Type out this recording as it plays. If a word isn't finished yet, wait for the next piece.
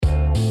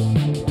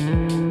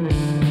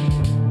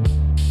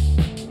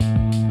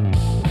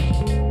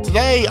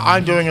Today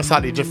I'm doing a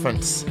slightly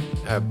different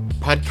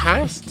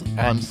podcast.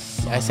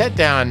 I sat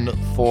down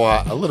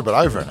for a little bit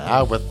over an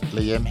hour with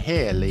Liam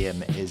Hehir.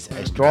 Liam is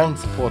a strong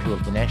supporter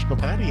of the National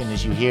Party, and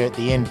as you hear at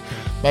the end,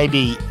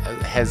 maybe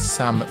has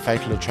some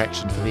fatal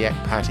attraction for the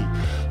ACT Party.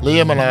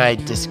 Liam and I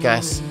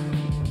discuss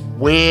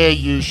where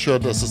you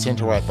should, as a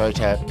centre-right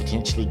voter,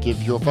 potentially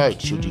give your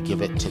vote. Should you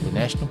give it to the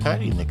National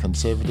Party and the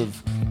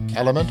Conservative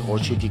element, or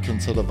should you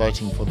consider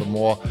voting for the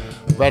more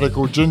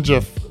radical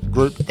ginger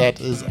group that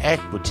is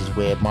ACT, which is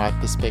where my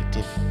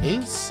perspective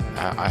is.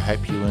 I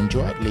hope you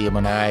enjoy it. Liam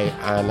and I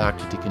are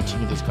likely to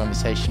continue this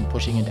conversation,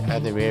 pushing into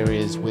other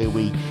areas where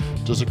we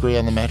disagree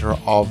on the matter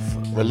of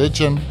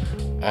religion,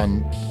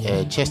 on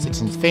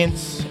Chesterton's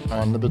fence,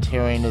 on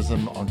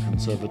libertarianism, on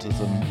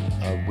conservatism.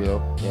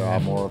 There are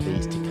more of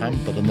these to come.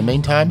 But in the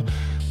meantime,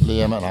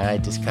 Liam and I are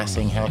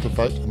discussing how to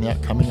vote in the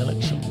upcoming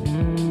election.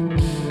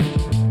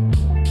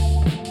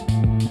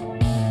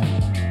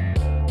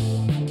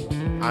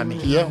 I'm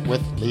here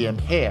with Liam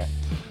Hehir.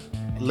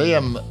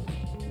 Liam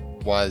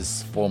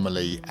was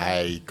formerly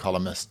a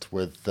columnist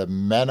with the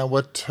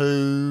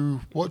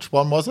Manawatu. Which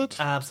one was it?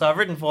 So I've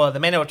written for the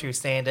Manawatu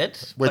Standard,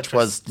 which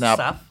was now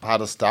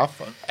part of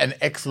Stuff, an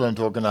excellent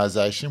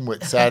organisation,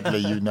 which sadly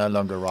you no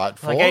longer write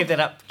for. I gave that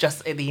up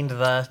just at the end of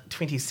the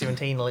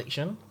 2017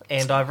 election,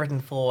 and I've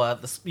written for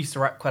used to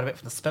write quite a bit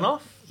for the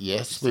Spin-Off.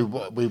 Yes, we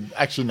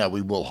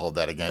will hold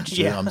that against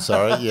you. Yeah. I'm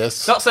sorry.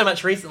 Yes, not so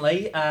much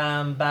recently,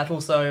 but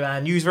also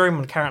Newsroom.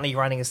 I'm currently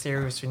writing a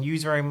series for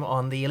Newsroom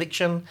on the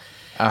election,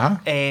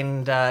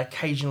 and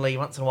occasionally,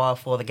 once in a while,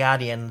 for the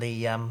Guardian,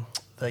 the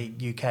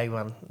UK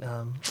one.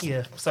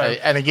 So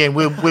and again,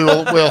 we'll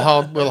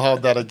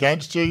hold that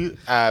against you.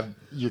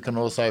 You can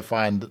also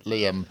find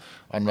Liam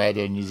on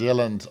Radio New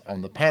Zealand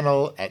on the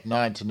panel at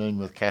 9 to noon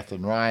with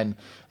Catherine Ryan,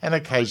 and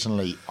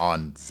occasionally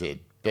on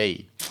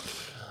ZB.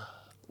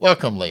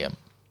 Welcome, Liam.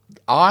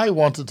 I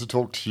wanted to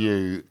talk to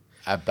you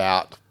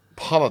about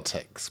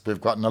politics.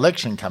 We've got an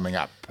election coming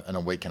up in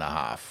a week and a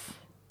half.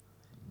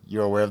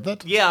 You're aware of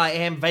that? Yeah, I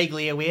am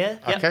vaguely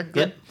aware. Okay,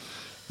 good. Yep.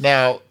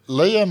 Now,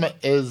 Liam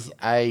is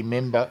a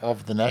member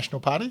of the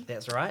National Party.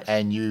 That's right.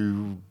 And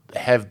you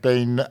have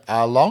been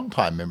a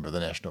long-time member of the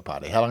National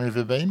Party. How long have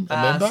you been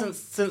a member?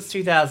 Since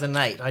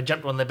 2008. I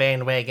jumped on the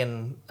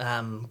bandwagon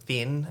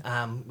then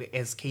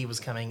as Key was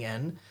coming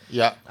in.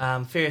 Yeah.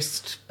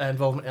 First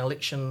involvement in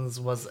elections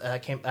was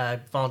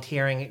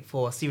volunteering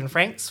for Stephen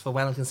Franks for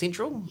Wellington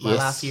Central, my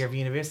last year of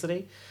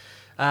university.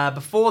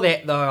 Before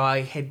that, though,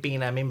 I had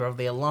been a member of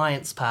the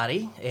Alliance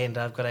Party, and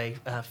I've got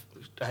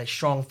a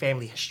strong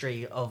family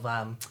history of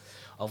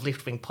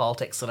left-wing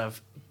politics that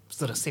I've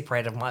sort of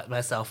separated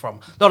myself from.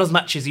 Not as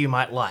much as you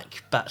might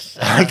like, but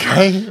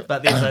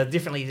but there's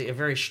definitely a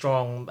very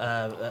strong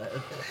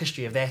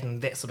history of that,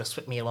 and that sort of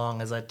swept me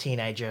along as a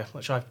teenager,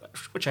 which I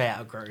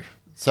outgrew.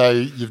 So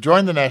you've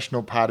joined the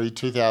National Party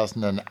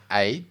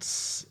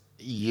 2008.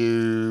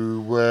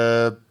 You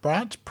were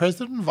branch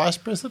president, vice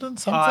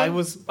president, something? I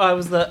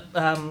was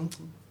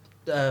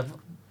the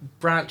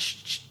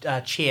branch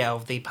chair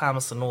of the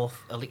Palmerston North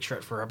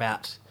electorate for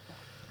about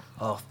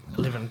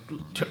 11,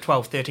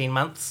 12, 13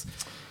 months.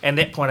 And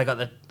at that point, I got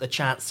the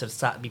chance to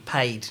start to be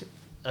paid,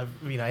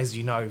 as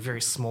you know, a very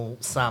small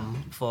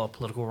sum for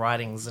political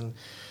writings. And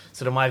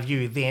sort of my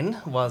view then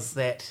was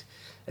that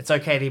it's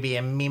okay to be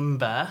a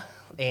member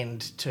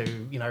and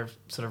to,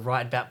 sort of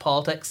write about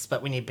politics,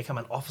 but when you become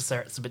an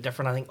officer, it's a bit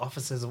different. I think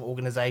officers of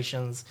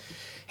organisations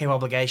have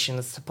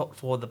obligations to put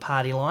forward the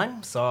party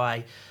line. So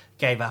I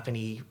gave up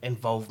any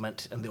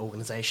involvement in the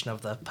organisation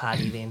of the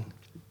party then.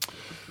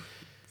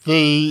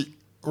 The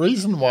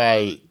reason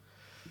why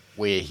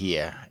we're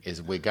here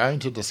is we're going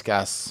to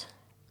discuss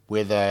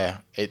whether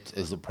it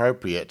is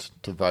appropriate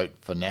to vote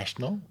for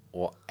National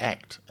or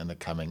ACT in the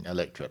coming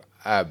electorate.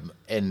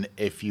 And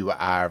if you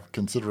are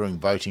considering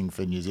voting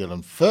for New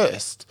Zealand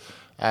First,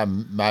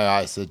 may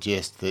I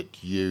suggest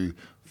that you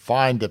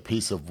find a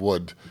piece of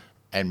wood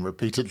and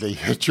repeatedly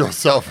hit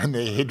yourself in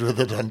the head with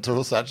it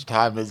until such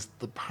time as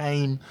the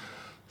pain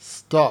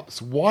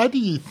stops. Why do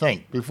you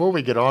think, before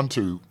we get on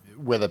to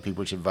whether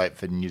people should vote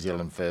for New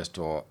Zealand First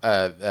or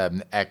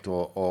ACT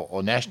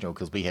or National,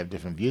 because we have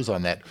different views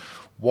on that,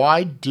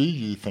 why do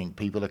you think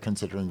people are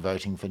considering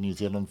voting for New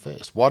Zealand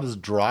First? What is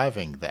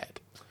driving that?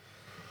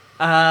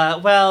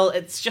 Well,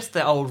 it's just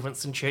the old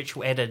Winston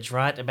Churchill adage,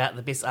 right, about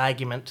the best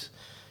argument.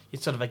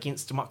 You're sort of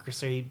against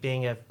democracy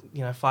being a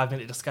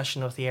 5-minute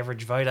discussion with the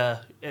average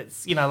voter.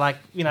 It's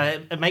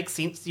it makes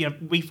sense.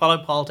 We follow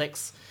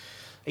politics,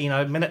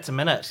 minute to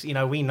minute.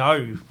 We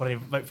know what a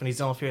vote for New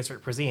Zealand First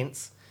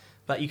represents,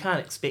 but you can't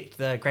expect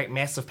the great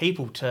mass of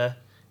people to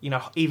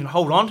even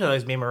hold on to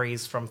those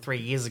memories from 3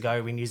 years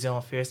ago when New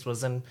Zealand First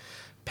was in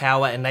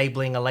power,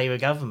 enabling a Labour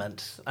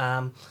government.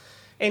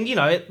 And,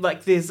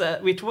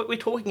 we're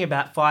talking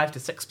about 5 to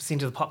 6% of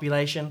the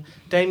population.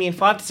 Damien,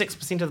 5 to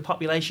 6% of the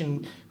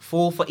population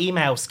fall for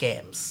email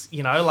scams.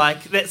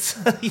 That's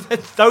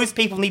those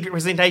people need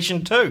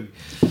representation too.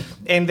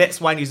 And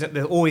that's why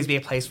there'll always be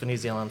a place for New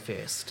Zealand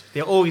First.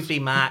 There'll always be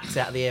marks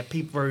out there,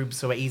 people groups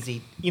who are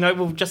easy.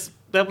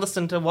 They'll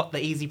listen to what the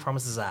easy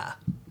promises are.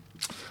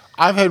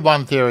 I've heard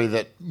one theory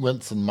that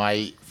Winston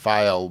may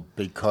fail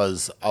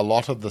because a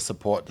lot of the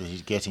support that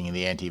he's getting in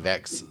the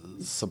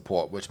anti-vax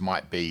support, which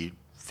might be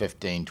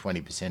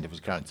 15-20% of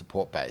his current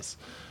support base,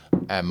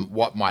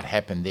 what might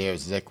happen there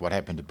is exactly what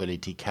happened to Billy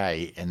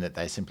TK, in that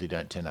they simply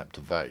don't turn up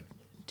to vote.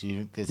 Do you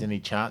think there's any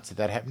chance of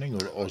that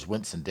happening, or is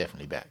Winston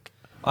definitely back?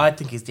 I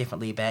think he's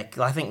definitely back.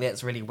 I think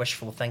that's really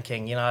wishful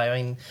thinking.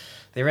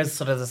 There is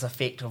sort of this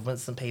effect of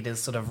Winston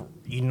Peters sort of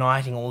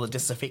uniting all the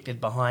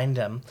disaffected behind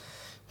him.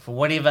 For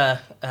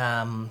whatever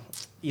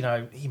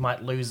he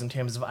might lose in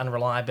terms of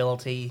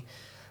unreliability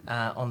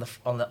on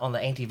the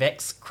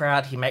anti-vax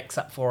crowd, he makes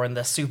up for in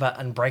the super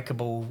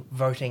unbreakable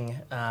voting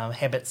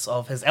habits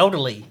of his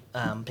elderly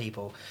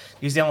people.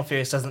 New Zealand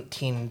First doesn't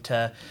tend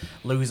to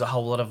lose a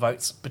whole lot of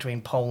votes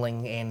between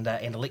polling and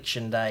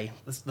election day.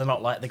 They're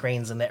not like the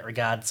Greens in that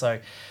regard. So,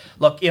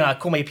 look,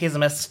 call me a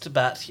pessimist,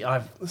 but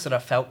I've sort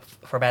of felt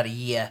for about a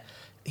year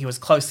he was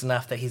close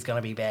enough that he's going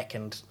to be back,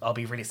 and I'll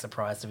be really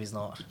surprised if he's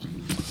not.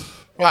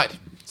 Right,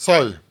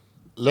 so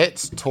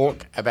let's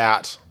talk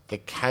about the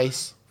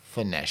case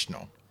for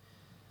National.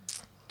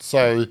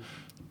 So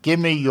give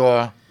me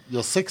your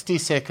 60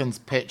 seconds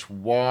pitch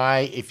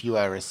why, if you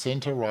are a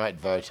centre-right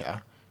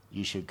voter,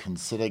 you should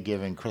consider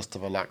giving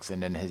Christopher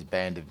Luxon and his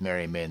band of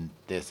merry men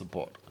their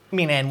support.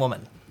 Men and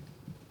women.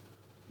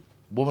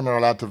 Women are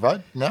allowed to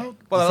vote? No?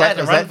 Well, they're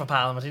allowed to run for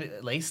Parliament,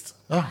 at least.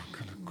 Oh,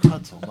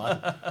 God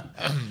almighty.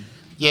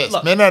 Yes,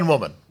 look, men and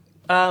women.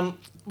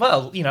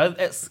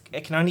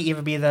 It can only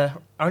ever be the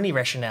only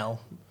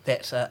rationale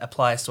that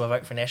applies to a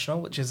vote for National,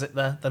 which is that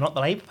they're not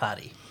the Labour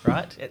Party,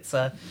 right? It's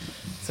a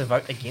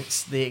vote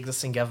against the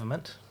existing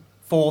government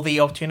for the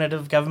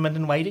alternative government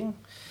in waiting.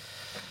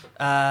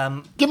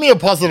 Give me a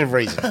positive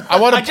reason. I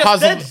want a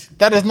positive.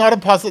 That is not a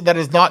positive. That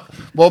is not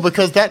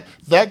because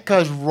that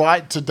goes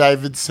right to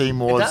David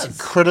Seymour's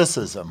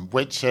criticism,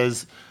 which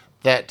is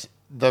that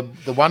the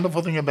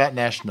wonderful thing about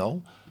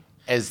National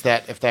is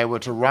that if they were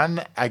to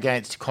run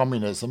against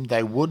communism,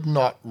 they would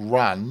not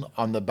run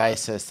on the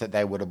basis that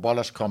they would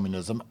abolish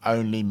communism,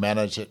 only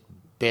manage it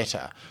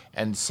better.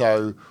 And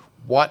so,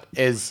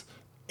 is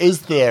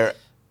there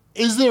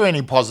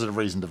any positive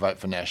reason to vote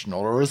for National,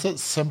 or is it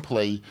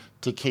simply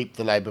to keep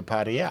the Labour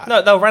Party out?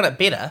 No, they'll run it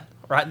better,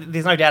 right?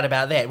 There's no doubt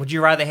about that. Would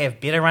you rather have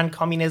better run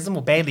communism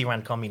or badly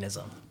run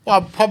communism?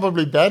 Well,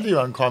 probably badly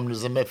run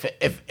communism if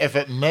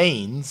it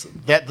means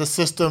that the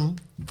system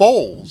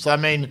falls. I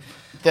mean,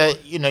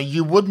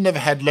 you wouldn't have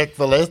had Lech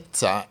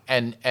Walesa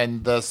and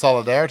the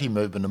Solidarity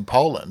movement in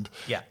Poland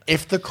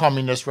if the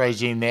communist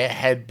regime there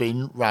had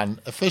been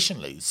run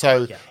efficiently.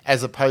 So,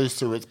 as opposed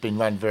to it's been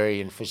run very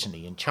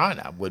efficiently in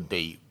China, would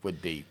be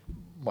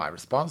my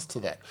response to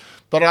that.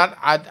 But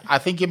I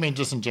think you've been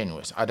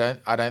disingenuous. I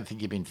don't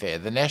think you've been fair.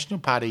 The National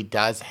Party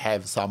does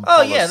have some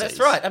policies. Oh yeah, that's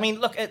right. I mean,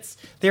 look,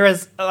 there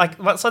is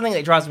something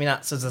that drives me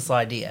nuts is this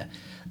idea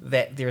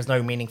that there is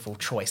no meaningful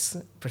choice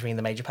between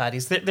the major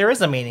parties. There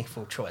is a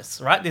meaningful choice,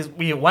 right?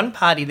 We have one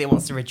party that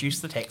wants to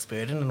reduce the tax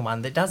burden and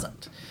one that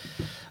doesn't.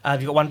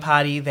 You've got one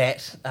party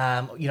that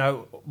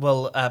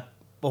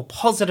will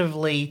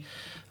positively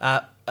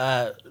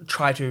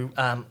try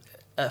to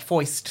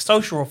foist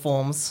social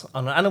reforms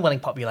on an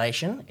unwilling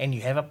population, and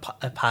you have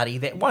a party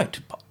that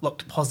won't look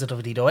to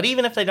positively do it,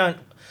 even if they don't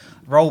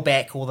roll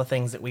back all the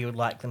things that we would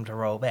like them to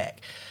roll back.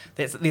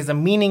 There's a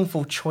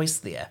meaningful choice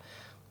there.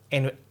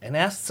 And in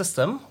our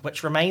system,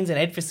 which remains an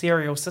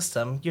adversarial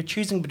system, you're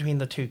choosing between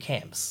the two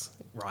camps,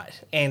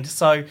 right? And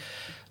so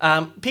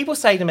people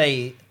say to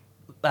me,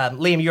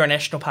 Liam, you're a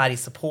National Party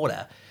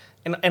supporter.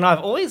 And I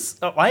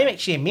am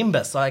actually a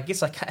member, so I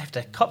guess I have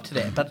to cop to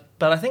that.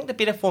 But I think the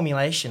better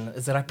formulation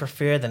is that I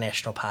prefer the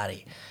National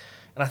Party.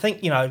 And I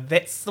think,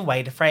 that's the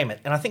way to frame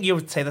it. And I think you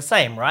would say the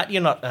same, right?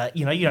 You're not,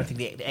 you don't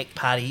think the ACT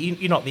Party,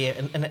 you're not there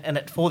in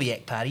it for the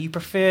ACT Party. You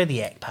prefer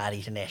the ACT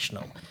Party to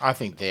National. I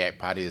think the ACT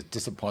Party is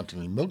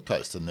disappointingly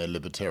milquetoast in their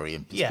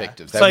libertarian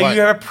perspective. So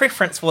you have a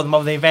preference for them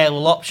of the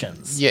available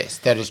options. Yes,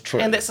 that is true.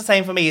 And that's the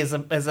same for me as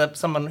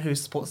someone who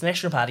supports the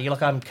National Party.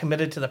 Look, I'm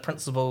committed to the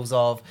principles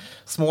of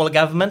smaller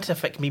government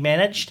if it can be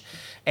managed,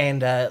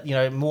 and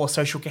more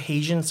social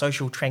cohesion,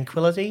 social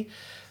tranquility.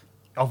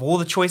 Of all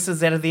the choices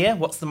that are there,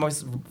 what's the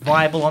most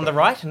viable on the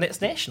right? And that's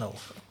National.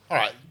 All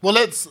right. Well,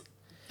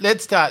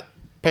 let's start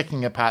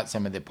picking apart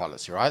some of their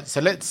policy, right?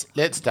 So let's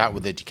start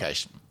with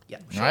education. Yeah,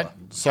 sure. Right?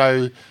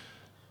 So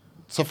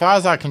far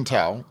as I can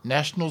tell,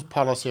 National's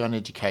policy on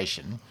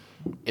education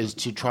is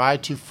to try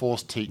to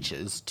force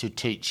teachers to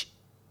teach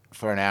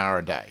for an hour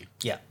a day.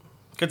 Yeah.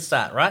 Good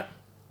start, right?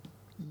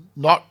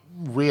 Not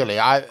really.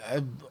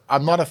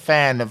 I'm not a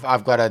fan of.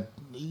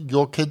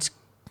 Your kids.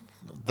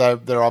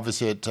 They're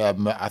obviously at.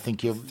 I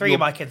think three of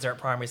my kids are at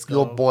primary school.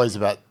 Your boy's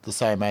about the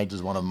same age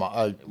as one of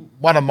my.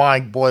 One of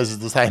my boys is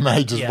the same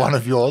age as one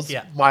of yours.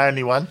 Yeah. My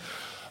only one.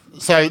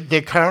 So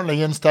they're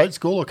currently in state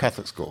school or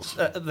Catholic schools?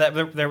 They're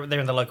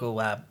in the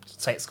local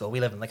state school.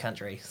 We live in the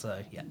country,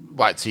 so yeah.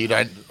 Right. So you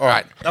don't. All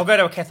right. They'll go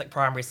to a Catholic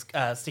primary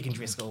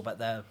secondary school, but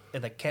they're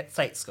in the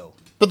state school.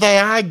 But they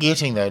are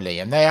getting though,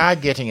 Liam. They are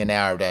getting an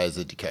hour a day as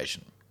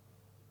education.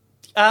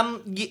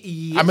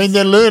 Yes. I mean,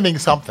 they're learning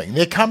something.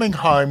 They're coming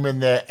home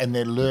and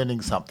they're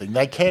learning something.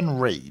 They can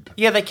read.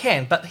 Yeah, they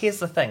can, but here's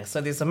the thing.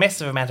 So there's a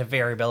massive amount of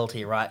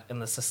variability, right, in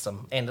the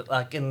system. And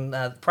like in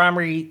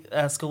primary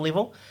school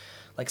level,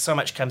 like so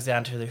much comes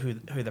down to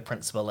who the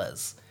principal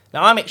is.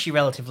 Now, I'm actually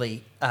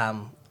relatively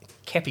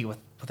happy with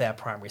our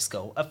primary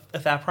school.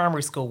 If our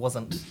primary school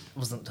wasn't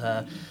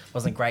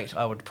great,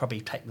 I would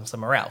probably take them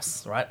somewhere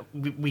else, right?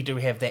 We do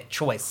have that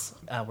choice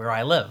where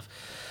I live.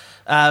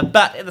 But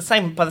by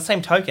the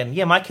same token,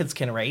 yeah, my kids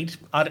can read.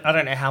 I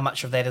don't know how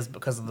much of that is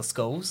because of the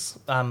schools.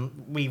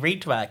 We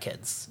read to our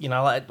kids. You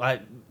know,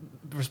 like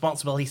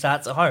responsibility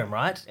starts at home,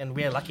 right? And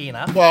we're lucky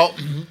enough. Well,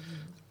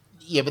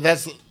 yeah, but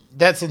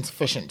that's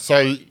insufficient.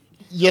 So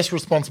yes,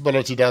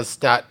 responsibility does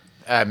start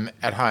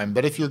at home.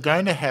 But if you're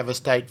going to have a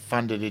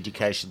state-funded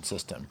education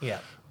system,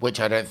 which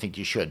I don't think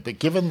you should, but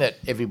given that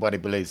everybody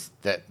believes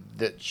that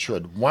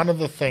should, one of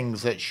the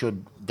things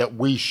that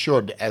we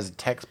should as a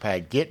taxpayer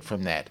get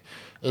from that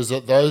is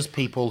that those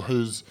people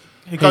who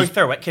go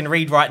through it can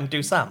read, write, and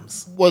do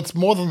sums. Well, it's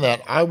more than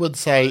that. I would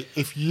say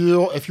if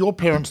your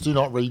parents do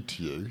not read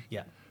to you,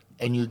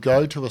 and you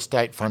go to a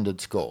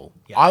state-funded school,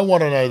 I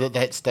want to know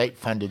that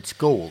state-funded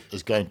school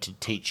is going to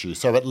teach you.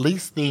 So at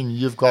least then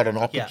you've got an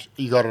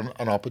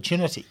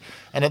opportunity.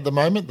 And at the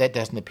moment, that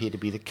doesn't appear to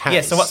be the case.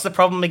 Yeah. So what's the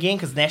problem again?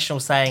 Because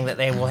National's saying that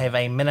they will have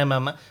a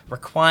minimum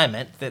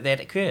requirement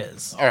that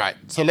occurs. All right.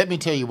 So let me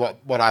tell you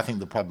what I think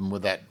the problem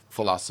with that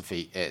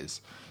philosophy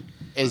is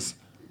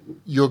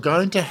you're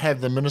going to have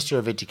the Minister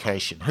of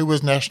Education. Who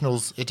was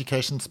National's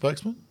education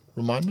spokesman?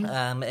 Remind me.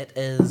 It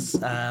is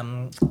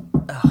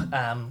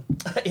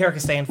Erica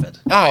Stanford.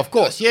 Oh, of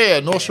course. Yeah,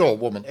 North Shore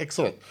woman.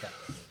 Excellent.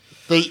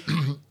 Yeah.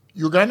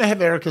 You're going to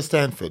have Erica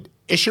Stanford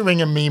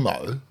issuing a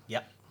memo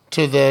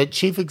to the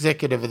Chief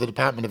Executive of the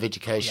Department of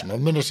Education, or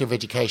Minister of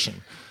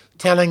Education,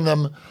 telling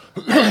them,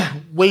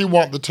 we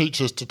want the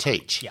teachers to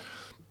teach. Yeah.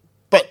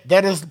 But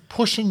that is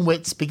pushing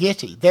wet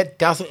spaghetti. It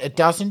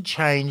doesn't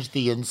change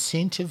the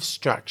incentive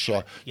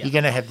structure. Yeah. You're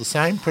going to have the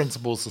same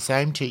principals, the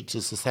same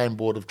teachers, the same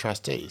board of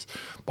trustees.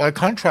 By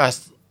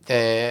contrast,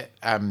 the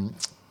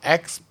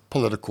ACT's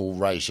political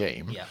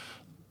regime. Yeah.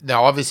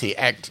 Now, obviously,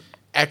 ACT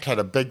had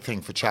a big thing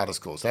for charter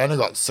schools. They only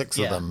got 6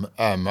 of them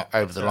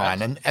over the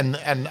line, and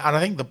I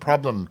think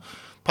part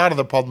of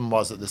the problem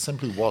was that there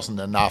simply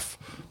wasn't enough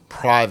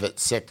private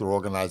sector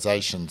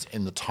organisations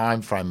in the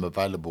time frame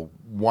available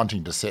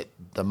wanting to set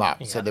them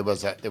up. Yeah. So there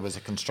was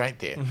a constraint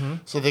there. Mm-hmm.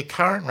 So their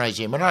current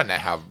regime, and I don't know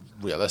how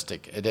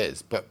realistic it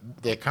is, but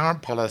their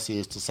current policy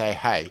is to say,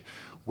 hey,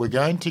 we're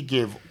going to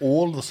give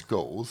all the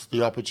schools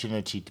the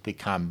opportunity to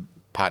become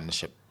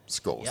partnership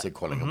schools, they're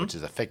calling it, which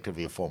is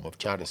effectively a form of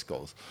charter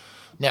schools.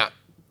 Now,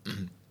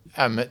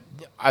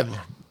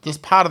 this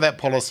part of that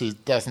policy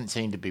doesn't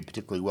seem to be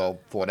particularly well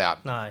thought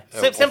out. No,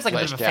 it sounds like a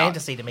bit of a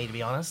fantasy to me, to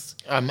be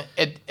honest.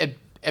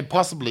 It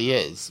possibly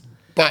is,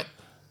 but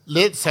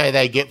let's say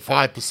they get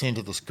 5%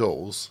 of the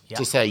schools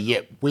to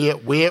say,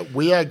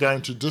 we are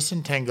going to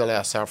disentangle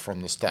ourselves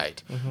from the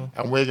state,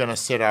 and we're going to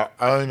set our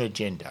own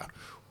agenda.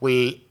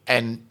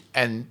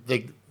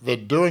 They're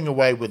doing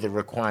away with the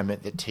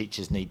requirement that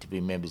teachers need to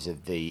be members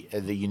of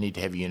you need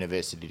to have a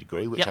university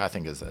degree, which I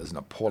think is an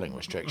appalling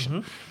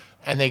restriction.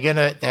 And they're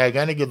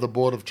going to give the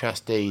Board of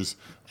Trustees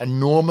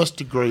enormous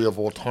degree of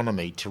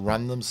autonomy to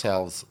run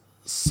themselves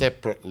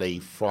separately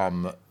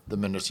from the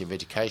Ministry of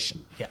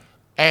Education. Yeah.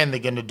 And they're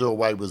going to do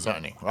away with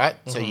zoning, right?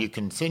 So you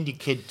can send your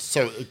kids,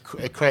 so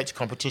it creates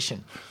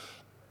competition.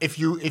 If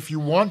you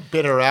want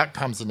better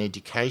outcomes in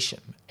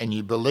education and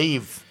you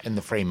believe in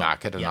the free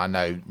market, and I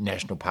know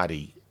National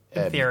Party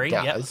in theory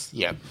does,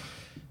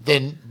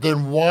 then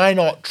why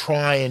not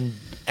try and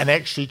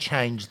actually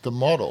change the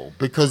model?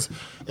 Because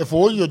if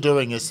all you're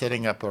doing is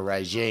setting up a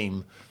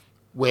regime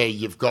where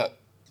you've got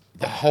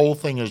the whole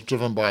thing is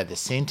driven by the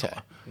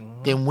centre,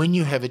 then when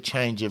you have a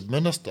change of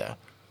minister,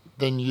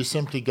 then you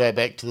simply go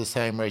back to the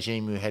same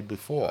regime you had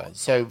before.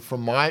 So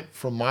from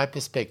my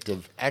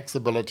perspective, ACT's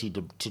ability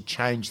to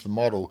change the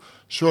model,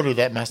 surely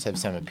that must have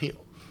some appeal.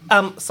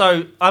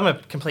 So I'm a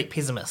complete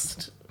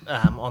pessimist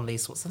on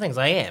these sorts of things.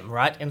 I am,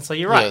 right? And so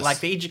you're right. Yes. Like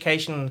the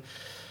education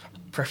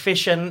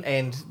profession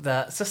and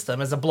the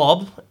system is a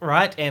blob,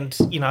 right? And,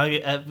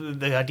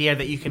 the idea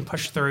that you can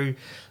push through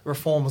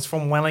reforms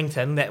from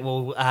Wellington that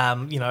will,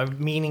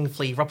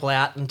 meaningfully ripple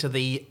out into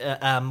the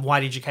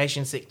wide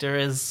education sector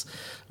is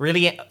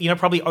really,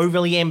 probably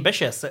overly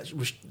ambitious.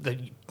 The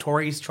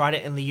Tories tried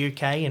it in the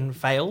UK and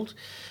failed,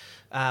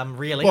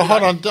 really. Well,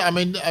 hold on. I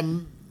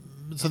mean,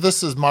 so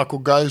this is Michael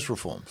Gove's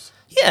reforms.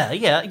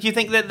 Yeah. Do you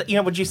think that,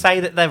 would you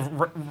say that they've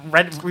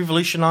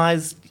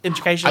revolutionised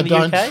education in the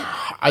UK?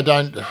 I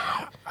don't.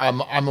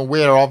 I'm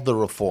aware of the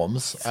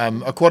reforms.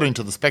 According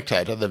to The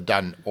Spectator, they've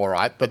done all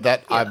right, but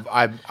that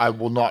I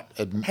will not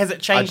admit. Has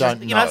it changed? I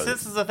don't know. So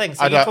this is the thing.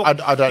 So I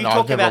don't know.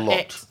 I've never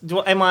looked.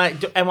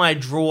 Am I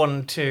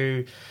drawn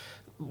to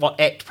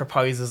what ACT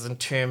proposes in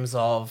terms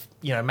of,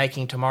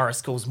 making tomorrow's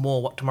schools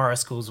more what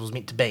tomorrow's schools was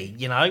meant to be.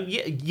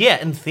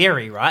 Yeah, in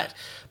theory, right?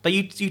 But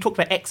you talked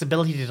about ACT's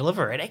ability to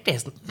deliver it. ACT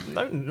has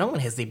no one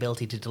has the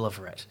ability to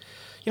deliver it.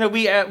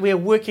 We are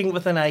working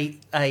within a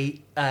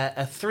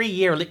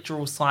 3-year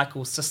electoral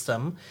cycle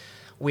system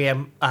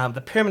where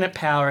the permanent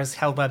power is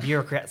held by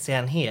bureaucrats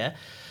down here.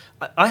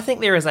 I think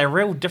there is a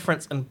real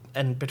difference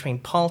in between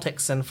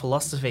politics and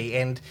philosophy,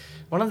 and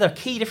one of the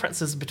key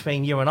differences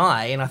between you and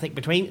I think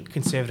between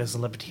conservatives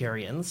and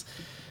libertarians,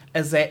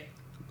 is that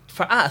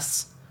for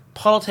us,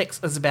 politics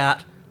is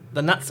about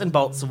the nuts and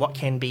bolts of what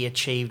can be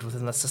achieved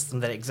within the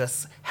system that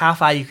exists, how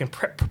far you can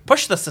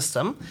push the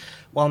system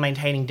while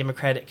maintaining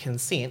democratic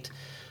consent,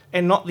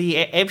 and not the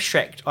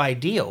abstract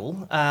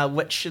ideal,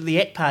 which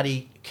the ACT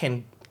Party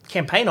can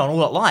campaign on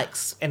all it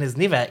likes and has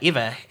never,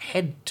 ever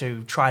had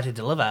to try to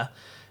deliver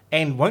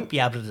and won't be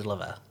able to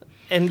deliver.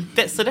 And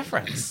that's the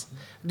difference.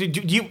 All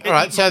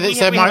right, so we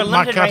have a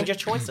limited range of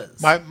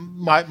choices.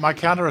 My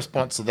counter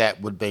response to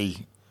that would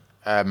be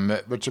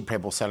Richard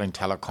Prebble selling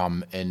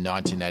Telecom in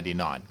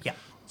 1989. Yeah.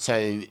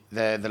 So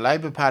the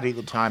Labour Party at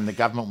the time, the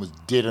government was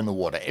dead in the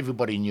water.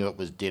 Everybody knew it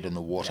was dead in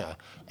the water. Yeah.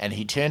 And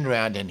he turned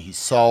around and he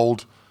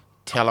sold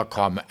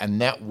Telecom,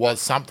 and that was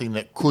something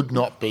that could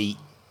not be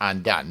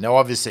undone. Now,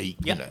 obviously,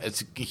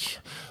 it's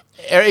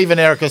even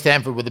Erica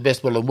Stanford, with the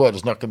best will in the world,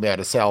 is not going to be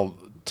able to sell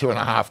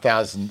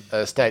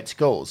 2,500 state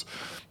schools.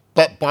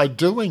 But by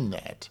doing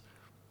that,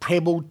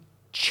 Prebble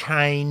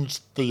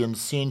changed the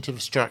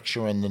incentive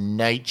structure and the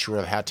nature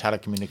of how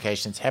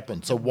telecommunications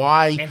happen. So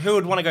why? And who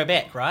would want to go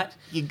back, right?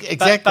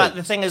 Exactly. But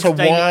the thing is, so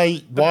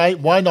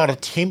why not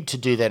attempt to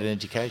do that in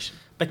education?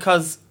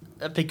 Because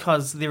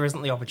there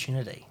isn't the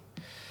opportunity.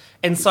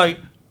 And so,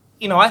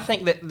 I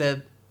think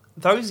that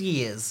those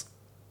years,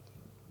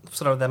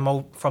 sort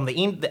of from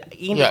the end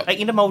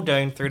of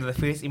Muldoon through to the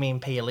first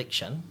MMP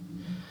election,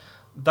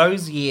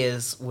 those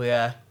years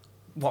were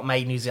what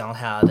made New Zealand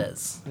how it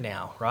is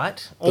now,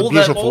 right?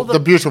 The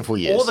beautiful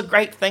years. All the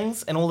great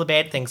things and all the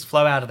bad things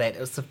flow out of that. It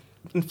was the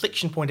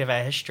inflection point of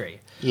our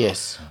history.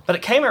 Yes. But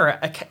it came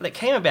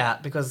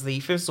about because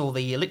first of all,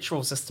 the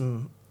electoral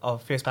system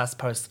of first past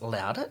the post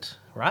allowed it,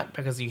 right?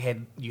 Because you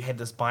had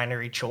this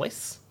binary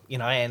choice,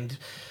 and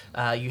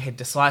you had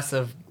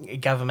decisive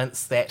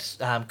governments that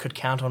could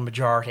count on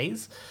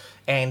majorities,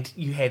 and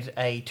you had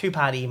a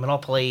two-party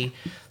monopoly,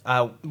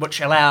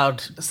 which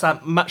allowed some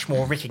much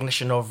more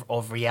recognition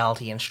of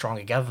reality and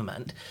stronger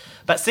government.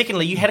 But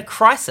secondly, you had a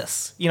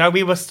crisis.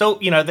 We were still,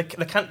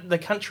 the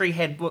country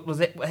had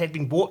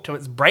been brought to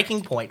its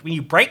breaking point. When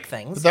you break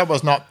things, but that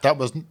was not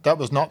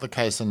the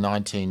case in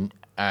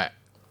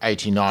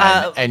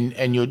 1989. And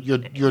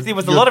there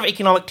was a lot of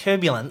economic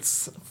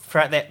turbulence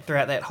throughout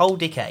that whole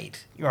decade,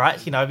 right?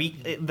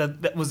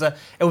 It was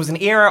an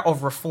era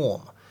of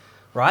reform.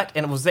 Right,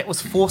 and that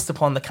was forced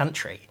upon the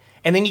country.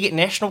 And then you get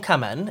National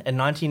come in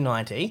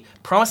 1990,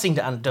 promising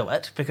to undo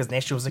it because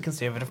National was a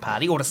Conservative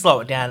party, or to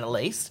slow it down at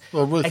least.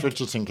 Well, Ruth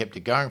Richardson kept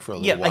it going for a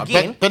little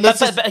while.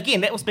 But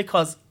again, that was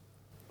because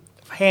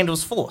hand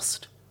was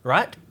forced,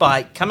 right?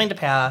 By coming to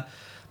power,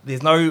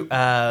 there's no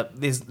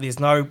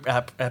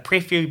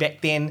preview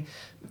back then.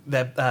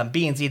 The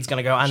BNZ's going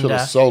to go under. Should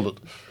have sold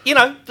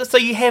it. So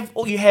you have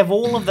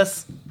all of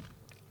this.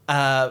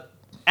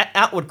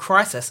 Outward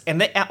crisis,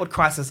 and that outward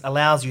crisis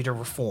allows you to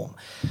reform.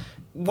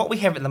 What we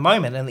have at the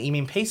moment in the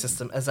MMP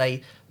system is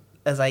an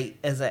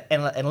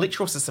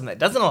electoral system that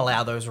doesn't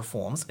allow those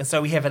reforms, and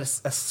so we have a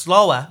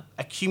slower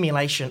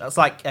accumulation. It's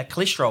like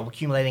cholesterol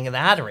accumulating in the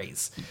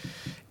arteries,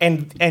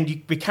 and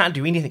we can't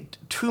do anything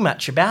too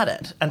much about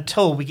it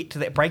until we get to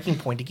that breaking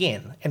point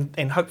again,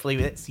 and hopefully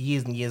that's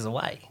years and years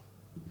away.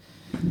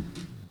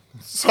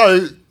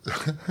 So.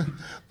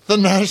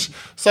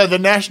 The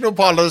national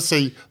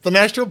policy, the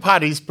National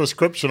Party's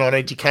prescription on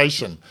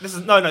education is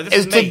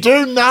to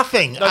do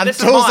nothing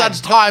until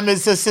such time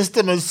as the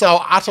system is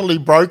so utterly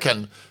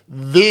broken.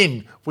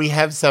 Then we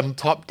have some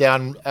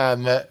top-down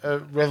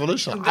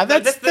revolution.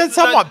 That's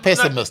somewhat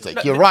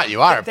pessimistic. You're right.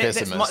 You are a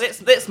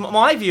pessimist. That's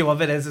my view of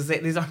it. Is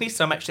that there's only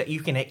so much that you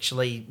can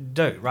actually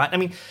do. Right? I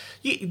mean,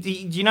 do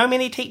you know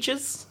many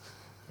teachers?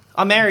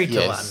 I'm married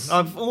to one.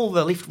 All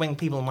the left-wing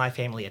people in my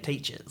family are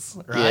teachers.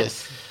 Right?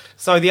 Yes.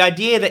 So the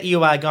idea that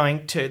you are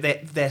going to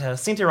that a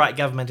centre-right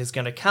government is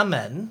going to come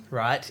in,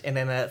 right, and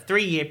in a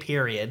 3-year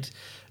period,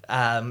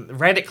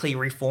 radically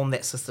reform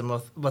that system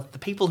with the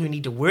people who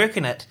need to work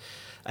in it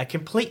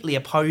completely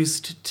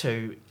opposed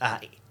to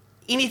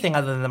anything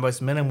other than the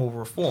most minimal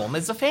reform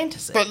is a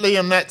fantasy. But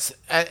Liam, that's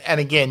what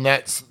are you going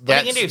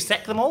to do?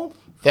 Sack them all?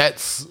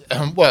 That's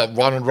what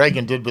Ronald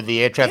Reagan did with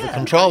the air traffic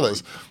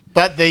controllers.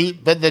 But this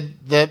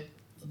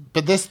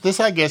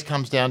I guess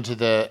comes down to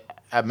the.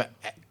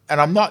 And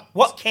I'm not.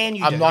 What can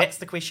you do? That's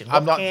the question.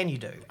 What can you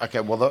do?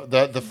 Okay. Well,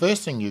 the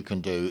first thing you can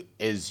do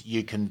is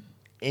you can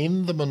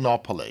end the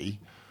monopoly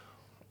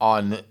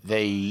on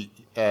the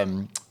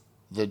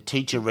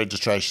teacher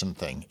registration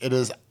thing. It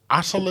is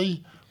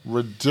utterly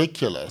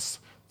ridiculous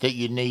that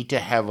you need to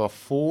have a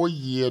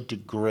 4-year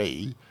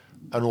degree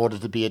in order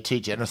to be a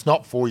teacher, and it's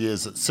not 4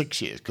 years; it's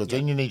 6 years, because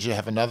then you need to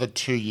have another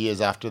 2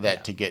 years after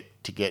that to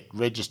get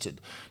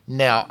registered.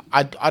 Now,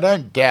 I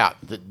don't doubt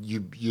that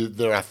you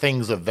there are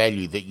things of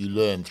value that you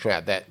learn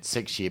throughout that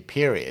 6 year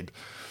period,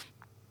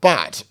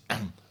 but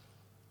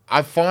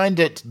I find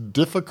it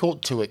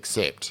difficult to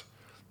accept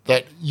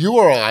that you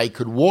or I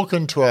could walk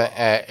into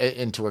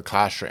a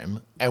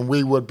classroom and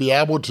we would be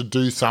able to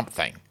do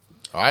something,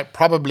 all right?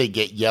 Probably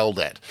get yelled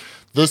at.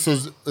 This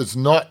is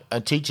not,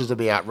 teachers will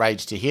be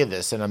outraged to hear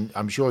this, and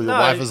I'm sure your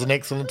wife is an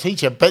excellent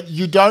teacher, but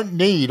you don't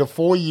need a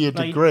 4-year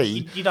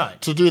degree you don't.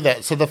 to do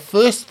that. So the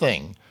first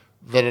thing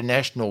that a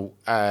national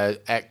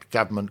act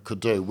government could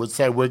do would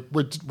say,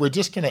 we're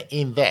just going to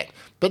end that.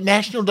 But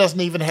National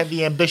doesn't even have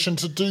the ambition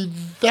to do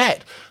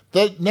that.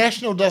 The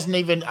National doesn't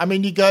even, I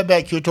mean, you go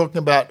back, you're talking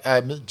about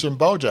Jim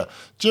Bolger.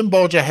 Jim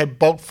Bolger had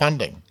bulk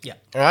funding. Yeah.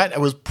 All right? It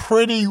was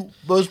pretty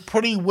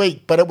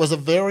weak, but it was a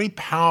very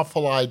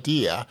powerful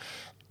idea.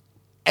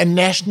 And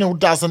National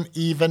doesn't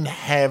even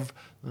have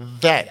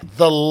that.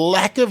 The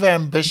lack of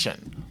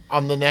ambition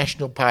on the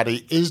National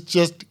Party is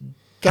just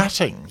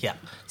gutting. Yeah.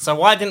 So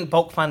why didn't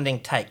bulk funding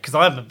take? Because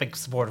I'm a big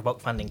supporter of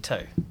bulk funding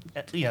too.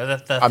 You know,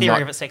 the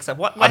theory of it sets up.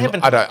 What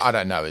happened? I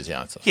don't know is the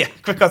answer. Yeah,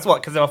 because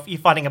what? Because you're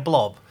fighting a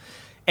blob.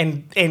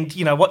 And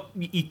you know what?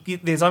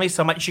 There's only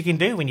so much you can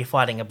do when you're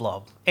fighting a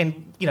blob,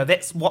 and you know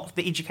that's what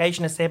the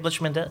education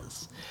establishment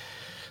is.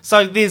 So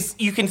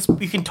you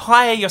can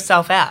tire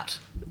yourself out,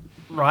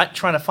 right?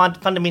 Trying to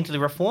fundamentally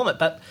reform it,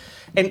 but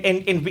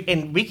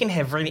and we can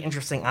have really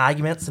interesting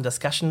arguments and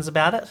discussions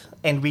about it,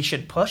 and we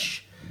should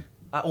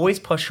always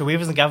push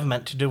whoever's in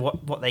government to do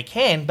what they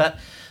can. But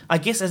I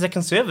guess as a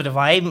conservative,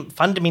 I'm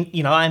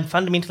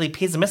fundamentally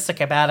pessimistic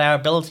about our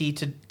ability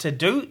to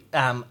do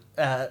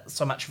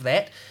so much of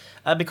that.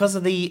 Because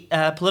of the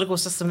political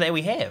system that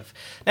we have.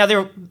 Now,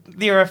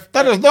 there are...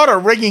 That is not a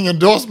ringing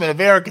endorsement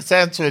of Erica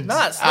Sanford's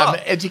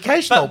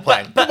educational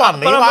plan. Come on,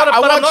 Liam. I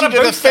want you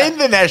to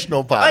defend the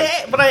National Party.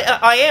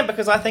 I am,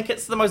 because I think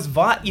it's the most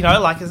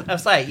like as I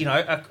say,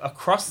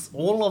 across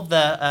all of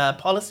the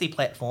policy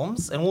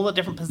platforms and all the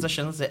different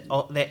positions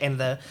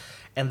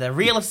and the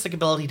realistic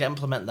ability to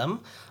implement them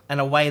in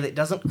a way that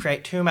doesn't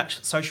create too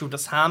much social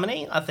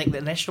disharmony, I think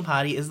the National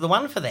Party is the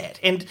one for that.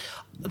 And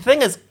the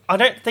thing is, I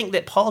don't think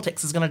that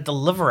politics is going to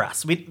deliver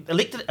us.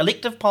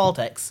 Elective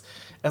politics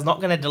is not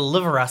going to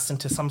deliver us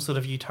into some sort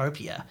of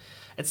utopia.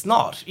 It's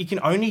not.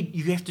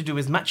 You have to do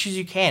as much as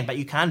you can, but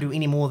you can't do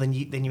any more than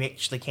you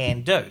actually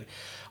can do.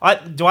 I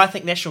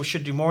think National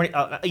should do more?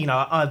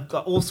 I've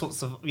got all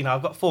sorts of,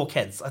 I've got 4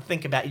 kids. I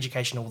think about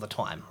education all the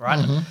time, right?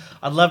 Mm-hmm.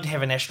 I'd love to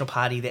have a National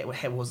Party that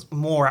was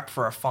more up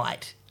for a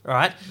fight,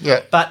 right?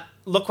 Yeah. But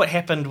look what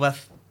happened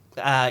with,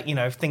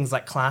 things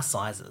like class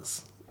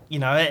sizes.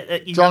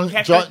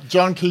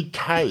 John Key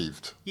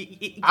caved.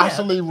 Yeah.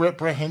 Utterly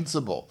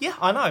reprehensible. Yeah,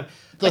 I know.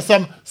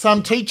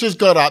 Some teachers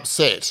got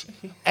upset,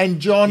 and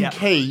John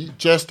Key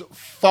just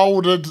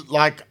folded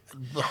like...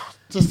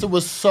 Just it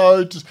was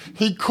so...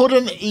 he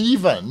couldn't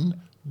even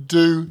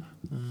do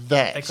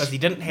that. Because he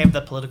didn't have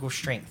the political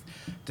strength,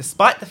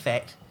 despite the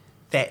fact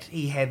that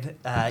he had,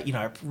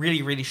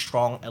 really, really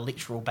strong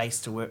electoral base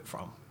to work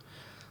from.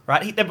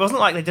 Right? It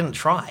wasn't like they didn't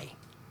try.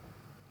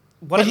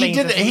 You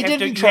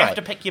have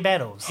to pick your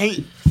battles.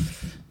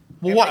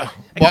 We'll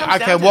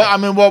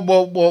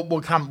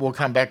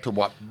come back to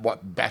what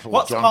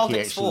battle John Key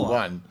actually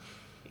won.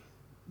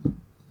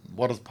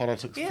 What is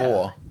politics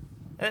for?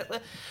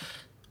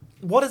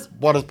 What is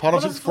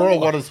politics for, or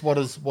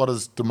what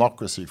is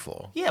democracy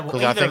for? Yeah,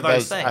 well, either of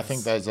those things. I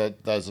think those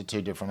are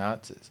two different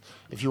answers.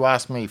 If you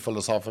ask me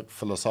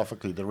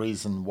philosophically, the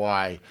reason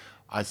why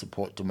I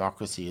support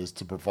democracy is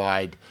to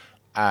provide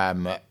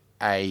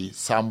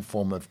some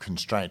form of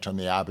constraint on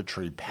the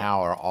arbitrary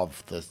power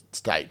of the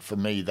state. For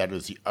me, that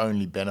is the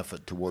only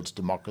benefit towards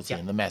democracy,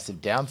 and the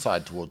massive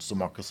downside towards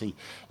democracy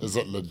is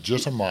it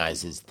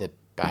legitimizes the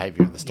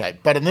behaviour of the state.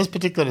 But in this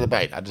particular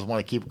debate, I just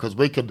want to keep, because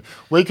we could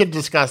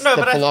discuss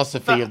the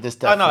philosophy of this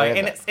stuff. I know,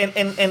 forever.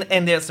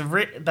 and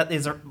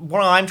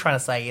what I'm trying to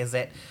say is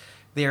that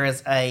there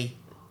is a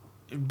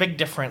big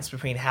difference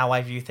between how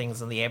I view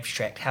things in the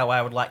abstract, how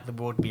I would like the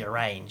world to be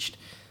arranged,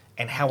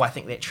 and how I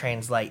think that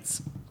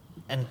translates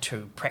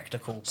into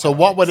practical politics. So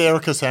what would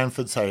Erica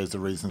Sanford say is the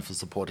reason for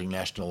supporting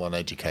National on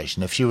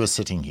education if she was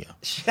sitting here?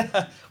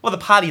 Well, the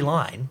party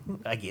line,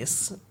 I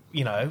guess,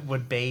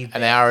 would be...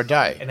 An hour a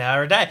day.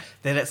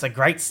 That it's a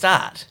great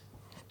start.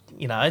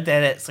 That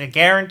it's a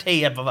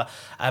guarantee of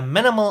a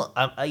minimal,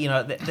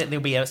 that there'll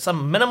be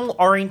some minimal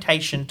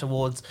orientation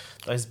towards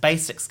those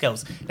basic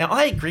skills. Now,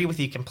 I agree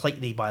with you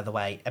completely, by the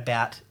way,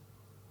 about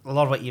a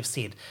lot of what you've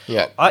said.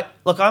 Yeah.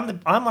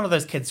 I'm one of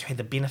those kids who had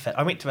the benefit.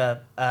 I went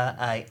to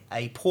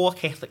a poor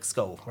Catholic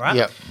school, right?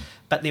 Yeah.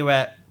 But there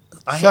were...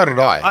 So did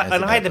I.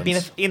 And I had the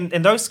benefit...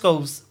 In those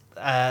schools...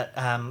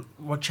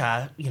 which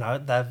are,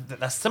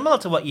 they're similar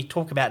to what you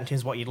talk about in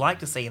terms of what you'd like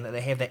to see, and that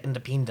they have that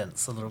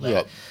independence a little bit.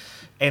 Yep.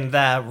 And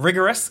they're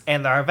rigorous,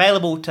 and they're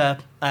available to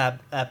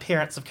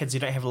parents of kids who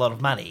don't have a lot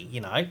of money,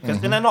 because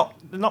they're not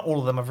all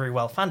of them are very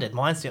well funded.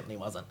 Mine certainly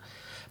wasn't.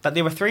 But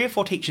there were 3 or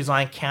 4 teachers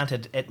I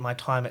encountered at my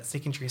time at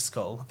secondary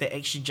school that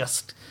actually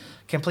just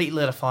completely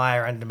lit a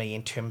fire under me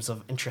in terms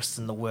of interest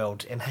in the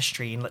world and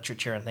history and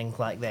literature and things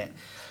like that.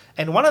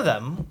 And one of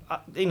them,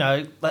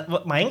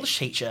 my English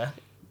teacher,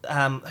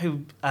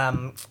 who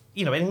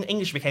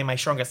English became my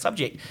strongest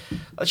subject,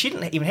 she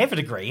didn't even have a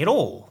degree at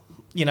all.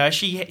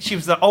 She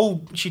was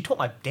she taught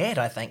my dad,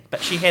 I think,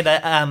 but she had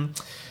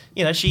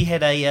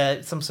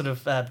some sort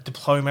of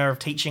diploma of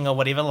teaching or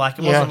whatever. Like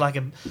it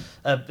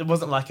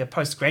wasn't like a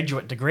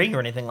postgraduate degree or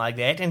anything like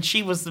that. And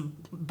she was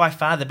by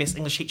far the best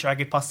English teacher I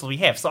could possibly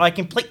have. So I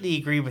completely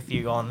agree with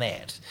you on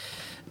that.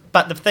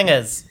 But the thing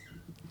is,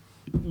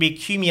 we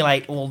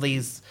accumulate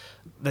this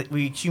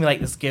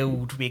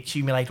guild, we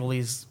accumulate all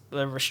these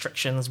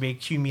restrictions, we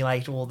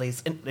accumulate all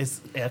these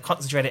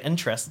concentrated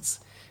interests.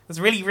 It's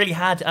really, really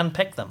hard to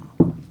unpick them.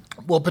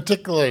 Well,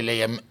 particularly,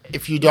 Liam,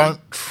 if you don't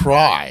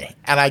try.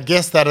 And I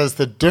guess that is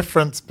the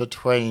difference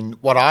between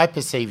what I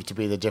perceive to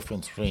be the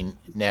difference between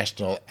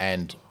National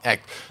and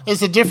ACT.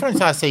 There's a difference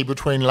I see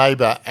between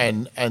Labour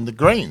and the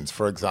Greens,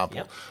 for example.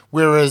 Yep.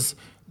 Whereas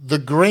the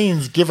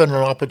Greens, given an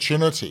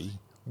opportunity,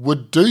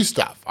 would do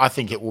stuff. I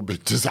think it will be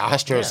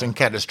disastrous and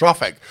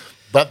catastrophic.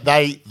 But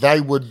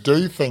they would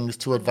do things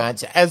to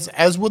advance,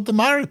 as would the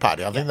Maori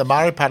Party. I think the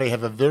Maori Party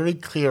have a very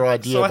clear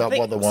idea about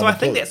what they want to do. So I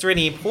think that's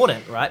really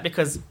important, right?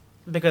 Because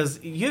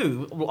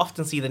you will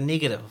often see the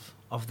negative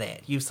of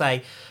that. You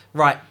say,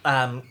 right,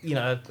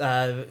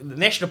 the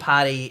National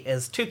Party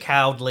is too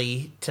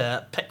cowardly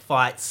to pick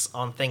fights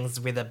on things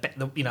where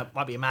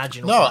might be a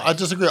marginal. No, fight. I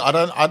disagree.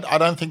 I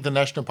don't think the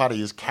National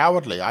Party is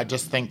cowardly. I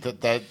just think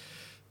that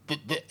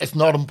it's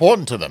not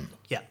important to them.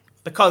 Yeah.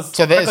 Because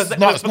what does the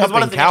National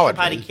cowardly.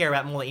 Party care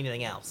about more than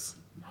anything else?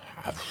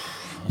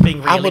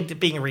 Being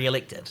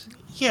re-elected.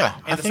 Yeah,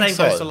 and the think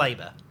same goes to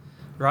Labour,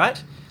 right?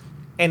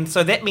 And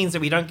so that means that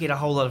we don't get a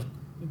whole lot of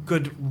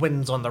good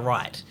wins on the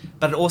right,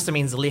 but it also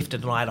means the left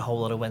denied a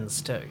whole lot of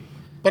wins too.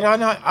 But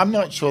I'm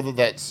not sure that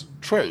that's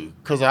true,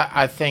 because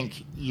I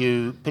think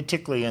you,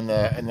 particularly in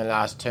the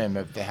last term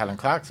of the Helen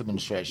Clark's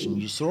administration,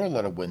 you saw a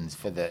lot of wins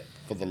for the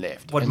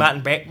left. Would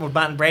Martin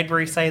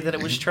Bradbury say that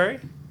it was true?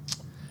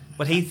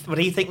 Would he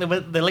think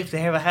the left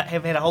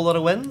have had a whole lot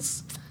of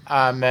wins?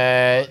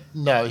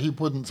 No, he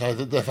wouldn't say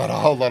that they've had a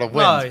whole lot of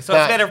wins. No, so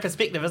it's a matter of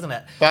perspective, isn't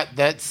it? But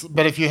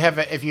if you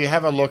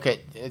have a look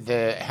at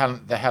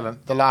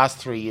the last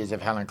 3 years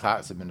of Helen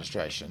Clark's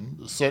administration,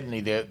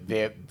 certainly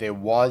there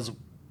was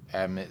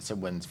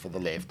some wins for the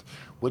left,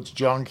 which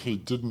John Key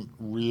didn't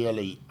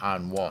really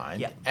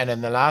unwind. Yeah. And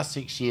in the last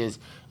 6 years,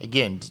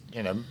 again,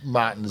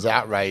 Martin's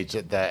outraged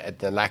at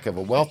the lack of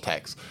a wealth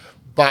tax,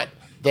 but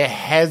there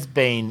has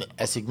been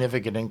a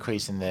significant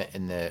increase in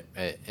the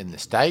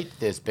state.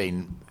 There's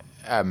been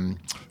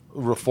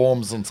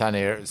reforms in some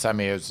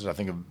areas that I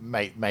think have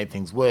made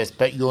things worse.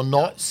 But you're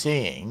not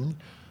seeing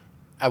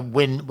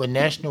when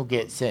National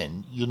gets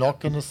in, you're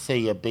not going to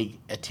see a big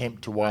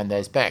attempt to wind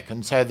those back.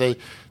 And so the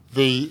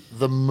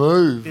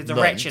move. There's a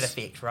ratchet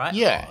effect, right?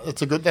 Yeah,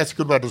 that's a good way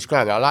to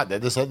describe it. I like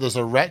that. There's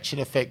a ratchet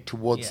effect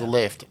towards the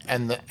left,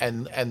 and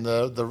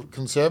the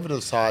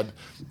Conservative side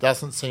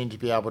doesn't seem to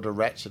be able to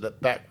ratchet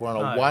it back. We're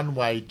on a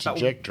one-way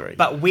trajectory.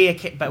 But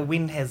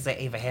when has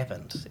that ever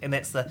happened? And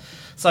that's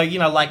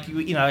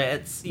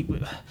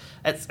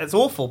it's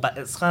awful, but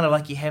it's kind of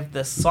like you have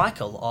this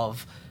cycle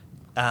of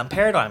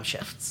paradigm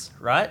shifts,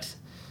 right?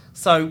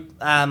 So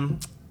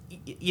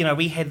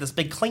we had this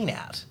big clean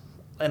out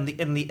in the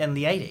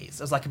 80s. It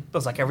was like a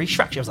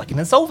restructure. It was like an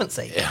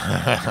insolvency,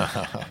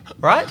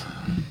 right?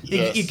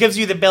 Yes. It gives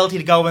you the ability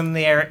to go in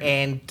there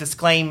and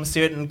disclaim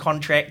certain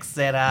contracts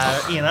that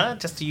are,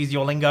 just to use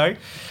your lingo,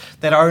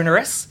 that are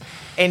onerous,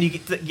 and you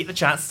get the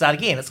chance to start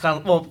again. It's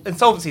kind of,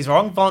 insolvency is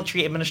wrong.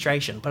 Voluntary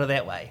administration, put it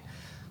that way.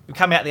 We've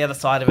come out the other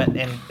side of it,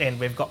 and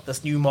we've got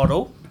this new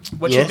model,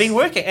 which has been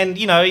working. And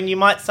and you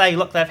might say,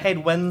 look, they've had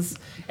wins,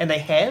 and they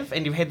have,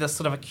 and you've had this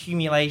sort of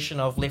accumulation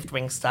of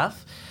left-wing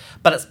stuff.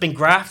 But it's been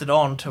grafted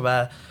on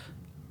to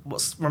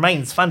what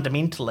remains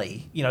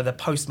fundamentally, the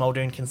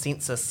post-Muldoon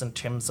consensus in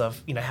terms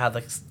of, how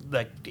the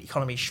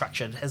economy is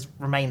structured has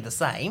remained the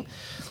same.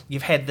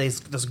 You've had this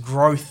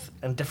growth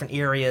in different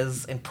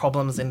areas and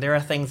problems, and there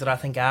are things that I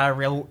think are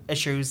real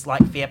issues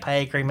like fair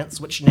pay agreements,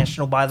 which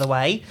National, by the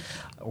way,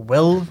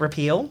 will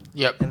repeal.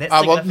 Yep. And that's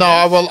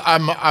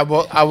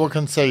I will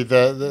concede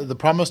the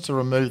promise to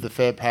remove the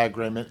fair pay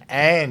agreement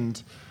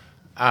and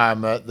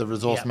the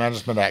Resource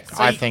Management Act,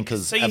 I think,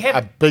 is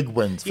a big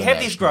win for You have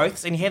National. these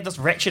growths, and you have this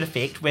ratchet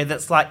effect where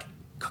it's like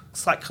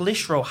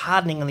cholesterol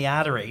hardening in the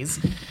arteries,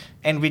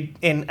 and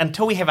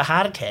until we have a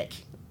heart attack,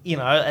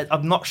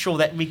 I'm not sure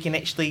that we can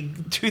actually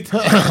do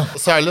that.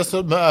 So let's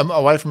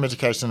away from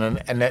education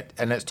and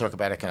let's talk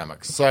about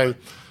economics. So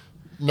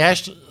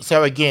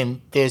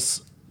again,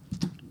 there's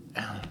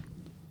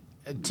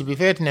to be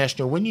fair to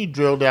National, when you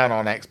drill down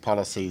on ACT's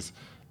policies,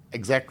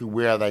 exactly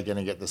where are they going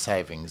to get the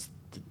savings?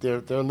 They're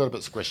a little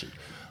bit squishy,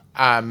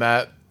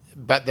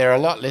 but they're a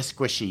lot less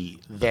squishy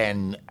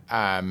than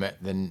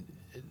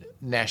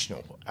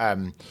National.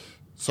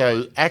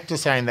 So ACT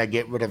is saying they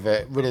get rid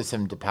of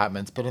some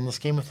departments, but in the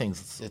scheme of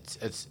things,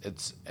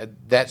 it's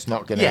that's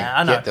not going to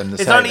get them the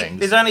savings.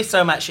 There's only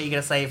so much that you're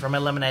going to save from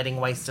eliminating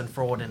waste and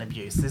fraud and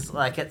abuse.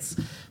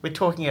 We're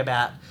talking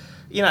about,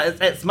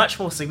 it's much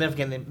more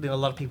significant than a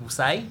lot of people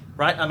say,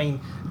 right? I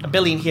mean, $1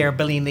 billion here, $1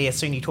 billion there.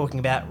 Soon you're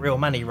talking about real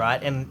money,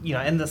 right? And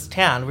in this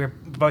town, we're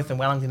both in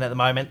Wellington at the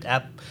moment.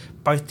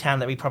 Both town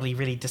that we probably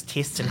really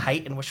detest and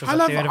hate, and wish was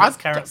a third of its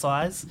current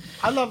size.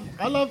 I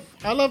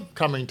love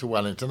coming to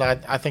Wellington.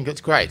 I think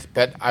it's great,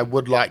 but I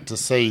would like to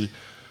see,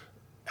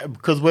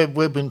 because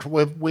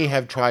we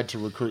have tried to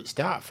recruit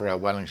staff for our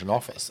Wellington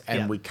office,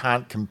 and we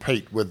can't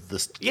compete with the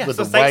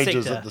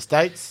wages sector of the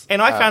states.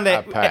 And I found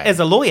that as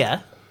a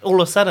lawyer,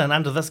 all of a sudden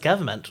under this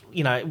government,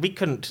 we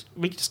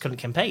just couldn't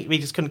compete. We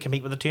just couldn't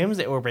compete with the terms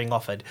that were being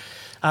offered.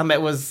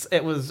 It was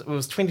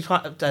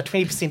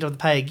 20% of the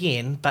pay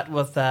again, but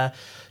with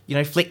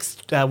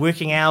flexed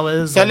working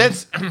hours. So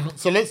let's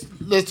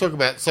talk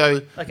about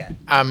Okay.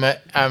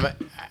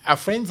 Our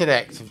friends at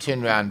ACT have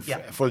turned around,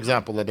 for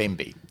example, at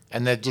MB,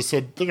 and they've just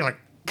said they're going to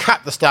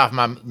cut the staff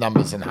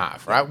numbers in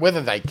half, right?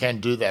 Whether they can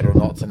do that or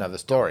not is another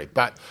story.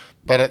 But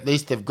at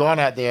least they've gone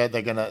out there.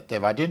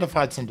 They've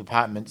identified some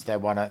departments they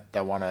want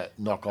to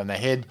knock on the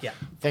head. Yeah.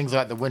 Things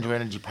like the winter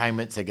energy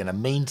payments, they're going to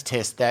means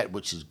test that,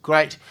 which is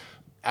great.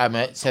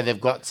 So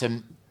they've got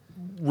some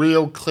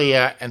real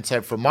clear. And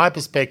so from my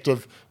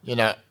perspective,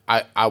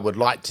 I would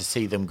like to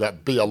see them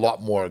be a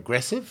lot more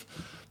aggressive,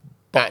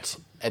 but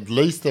at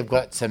least they've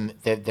got some.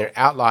 They're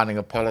outlining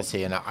a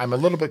policy, and I'm a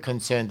little bit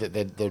concerned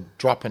that the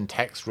drop in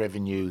tax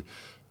revenue.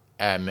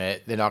 They're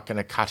not going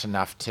to cut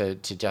enough to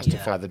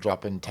justify the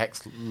drop in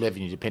tax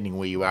revenue, depending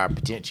where you are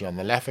potentially on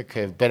the Laffer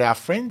curve. But our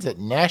friends at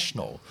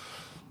National,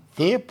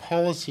 their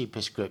policy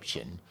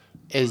prescription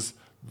is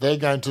they're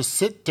going to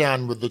sit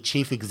down with the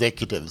chief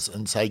executives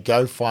and say,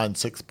 go find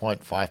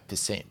 6.5%.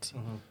 Mm-hmm.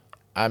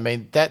 I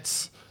mean,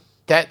 that's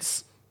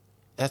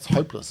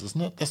hopeless,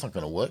 isn't it? That's not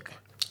going to work.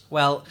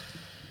 Well,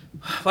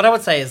 what I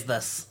would say is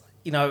this.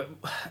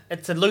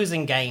 It's a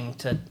losing game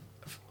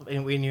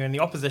when you're in the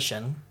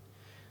opposition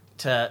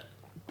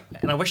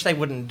and I wish they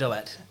wouldn't do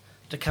it,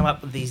 to come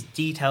up with these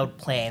detailed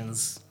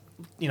plans,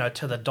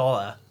 to the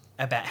dollar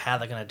about how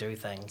they're going to do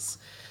things.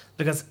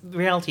 Because the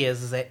reality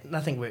is that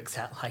nothing works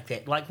out like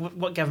that. Like,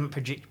 what government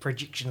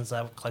projections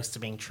are close to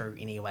being true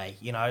anyway?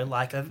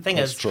 The thing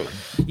That's is, true.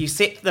 You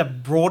set the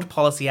broad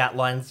policy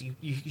outlines,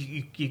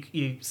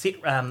 you set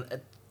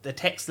the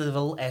tax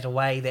level at a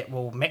way that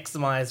will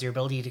maximise your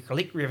ability to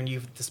collect revenue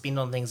to spend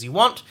on things you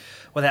want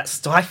without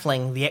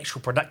stifling the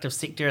actual productive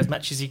sector as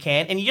much as you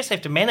can, and you just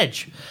have to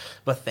manage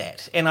with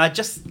that. And it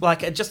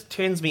just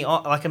turns me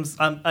on.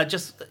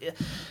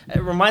 It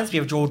reminds me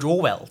of George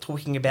Orwell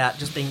talking about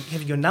just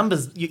having your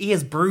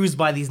ears bruised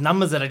by these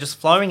numbers that are just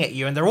flowing at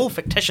you, and they're all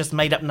fictitious,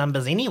 made up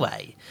numbers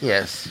anyway.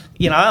 Yes.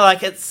 You and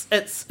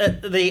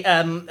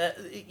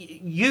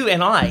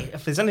I,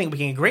 if there's anything we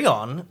can agree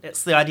on,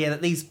 it's the idea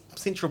that these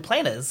central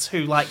planners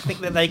who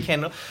think that they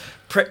can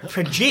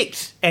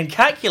project and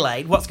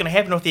calculate what's going to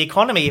happen with the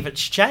economy if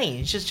it's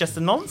changed is just a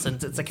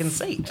nonsense. It's a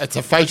conceit. It's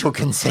a fatal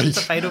conceit. It's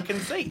a fatal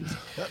conceit.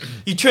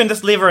 You turn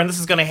this lever and this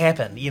is going to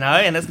happen,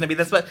 and it's going to be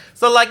this. But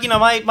so,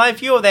 my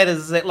view of that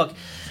is that, look,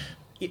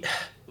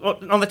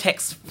 on the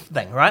tax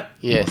thing, right?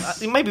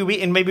 Yes. Maybe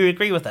we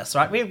agree with this,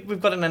 right?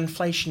 We've got we're in an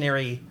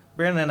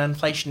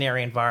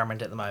inflationary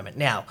environment at the moment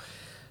now.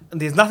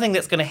 There's nothing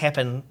that's going to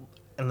happen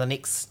in the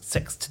next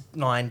 6 to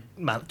 9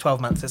 months,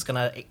 12 months, that's going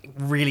to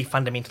really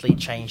fundamentally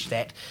change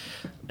that.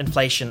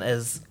 Inflation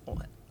is,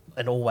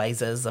 and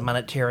always is, a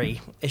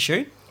monetary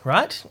issue,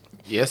 right?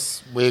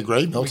 Yes, we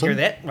agree, Milton. We agree with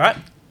that, right?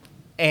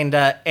 And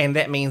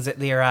that means that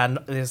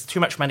there's too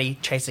much money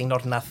chasing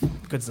not enough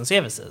goods and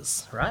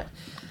services, right?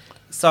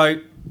 So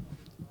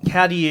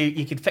how do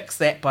you could fix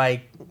that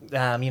by,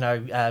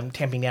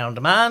 tamping down on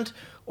demand,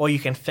 or you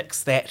can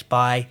fix that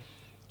by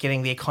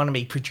getting the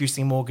economy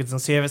producing more goods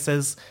and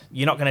services.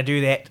 You're not going to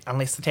do that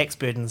unless the tax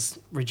burden's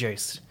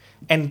reduced.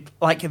 And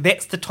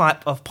that's the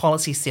type of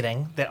policy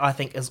setting that I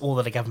think is all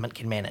that a government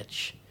can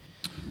manage.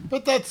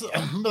 But that's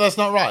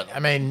not right.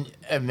 I mean,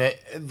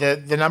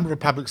 the number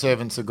of public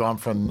servants have gone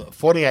from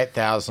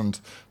 48,000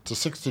 to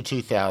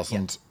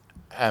 62,000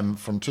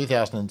 from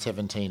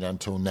 2017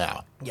 until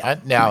now. Yep.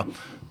 Right? Now,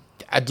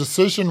 a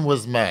decision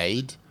was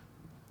made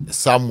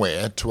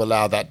somewhere to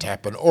allow that to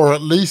happen, or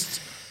at least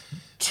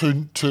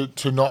to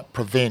not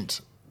prevent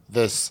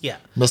this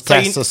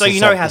metastasis. So you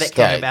know how that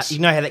came about. You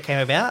know how that came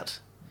about.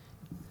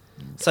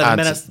 So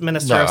the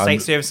Minister of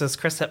State Services,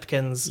 Chris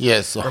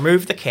Hipkins,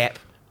 removed the cap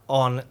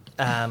on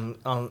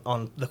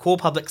the core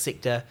public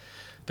sector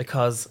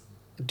because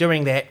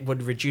doing that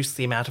would reduce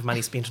the amount of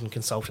money spent on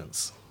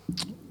consultants.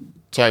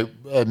 So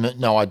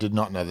no, I did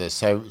not know this.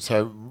 So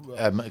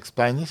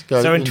explain this.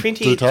 So in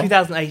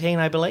 2018,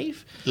 I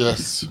believe.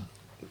 Yes.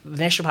 The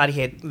National Party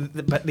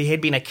there had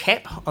been a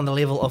cap on the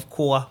level of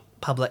core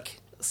public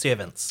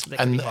servants.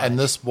 And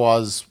this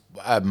was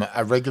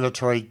a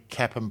regulatory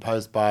cap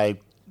imposed by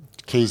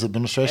Key's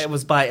administration?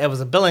 It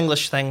was a Bill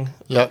English thing,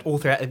 Yep. all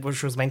throughout,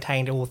 which was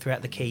maintained all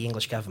throughout the Key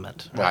English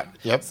government. Right,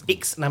 yep.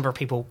 X number of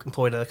people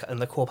employed in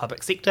the core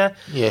public sector.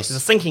 Yes. There's a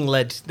sinking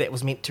lid that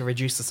was meant to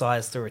reduce the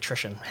size through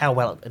attrition. How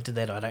well it did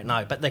that, I don't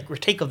know. But the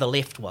critique of the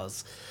left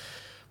was,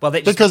 well,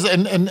 that just, Because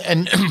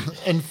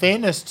in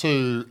fairness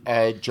to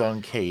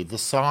John Key, the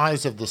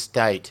size of the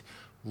state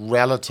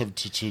relative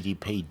to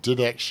GDP did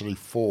actually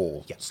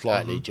fall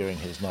slightly during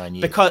his 9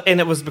 years.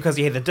 it was because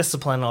he had the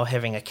discipline of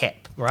having a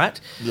cap, right?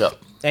 Yep.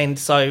 And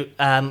so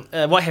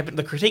what happened,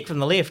 the critique from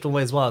the left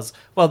always was,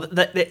 well,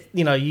 that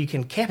you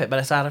can cap it, but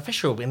it's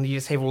artificial, and you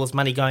just have all this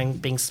money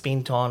being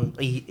spent on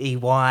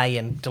EY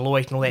and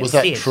Deloitte and all that Was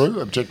instead. that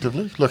true,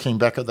 objectively, looking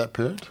back at that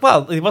period?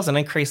 Well, there was an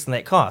increase in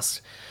that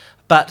cost.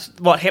 But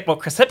what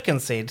Chris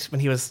Hipkins said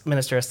when he was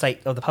Minister of State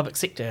of the Public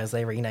Sector, as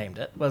they renamed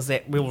it, was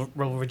that we'll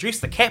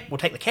reduce the cap, we'll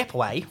take the cap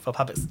away for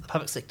the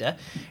public sector,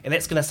 and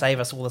that's going to save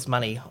us all this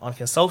money on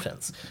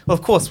consultants. Well,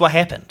 of course, what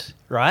happened,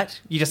 right?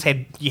 You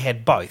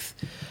had both.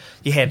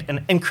 You had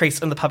an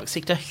increase in the public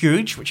sector,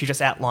 huge, which you just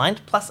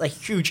outlined, plus a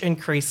huge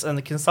increase in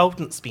the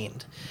consultant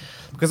spend.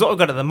 Because what we've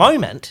got at the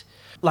moment,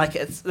 like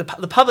it's the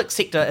public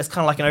sector is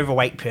kind of like an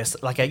overweight person,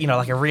 like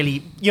a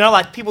really,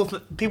 like people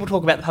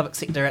talk about the public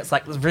sector, it's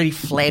like this really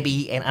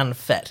flabby and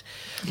unfit.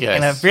 Yes.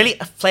 And a really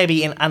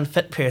flabby and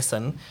unfit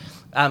person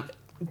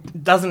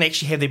doesn't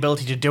actually have the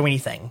ability to do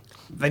anything.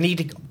 They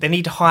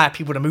need to hire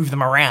people to move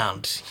them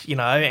around,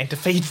 and to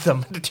feed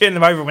them, to turn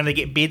them over when they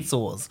get bed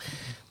sores.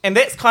 And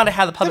that's kind of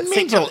how the public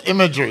sector... mental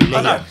imagery, I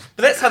Liam. know,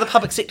 but that's how the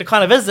public sector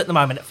kind of is at the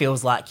moment, it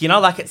feels like.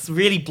 Like it's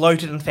really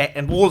bloated and fat,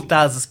 and all it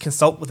does is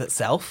consult with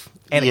itself,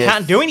 and it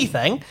can't do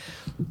anything.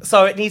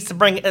 So it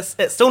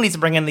still needs to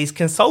bring in these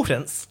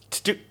consultants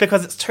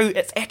because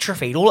it's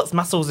atrophied. All its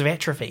muscles have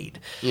atrophied.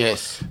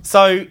 Yes.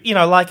 So,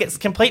 it's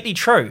completely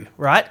true,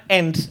 right?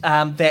 And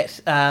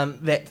that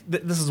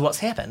this is what's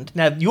happened.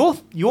 Now,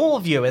 your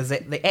view is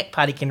that the ACT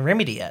Party can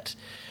remedy it.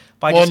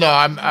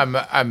 I'm.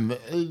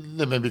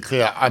 Let me be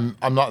clear.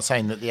 I'm not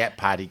saying that the ACT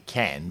Party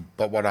can,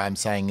 but what I'm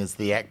saying is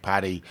the ACT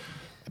Party,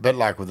 a bit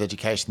like with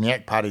education, the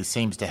ACT Party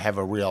seems to have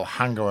a real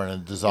hunger and a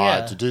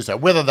desire to do so.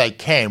 Whether they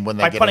can when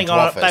they get into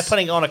office, by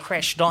putting on a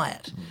crash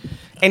diet,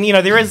 and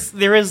there is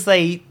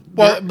a.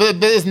 Well,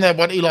 but isn't that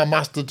what Elon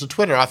Musk did to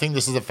Twitter? I think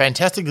this is a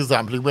fantastic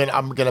example. He went,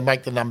 I'm going to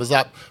make the numbers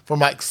up, from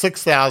like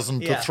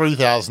 6,000 to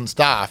 3,000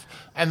 staff,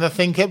 and the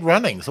thing kept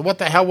running. So what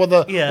the hell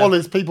were all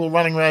these people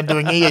running around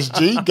doing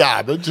ESG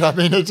garbage? I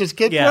mean, it just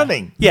kept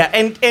running. Yeah,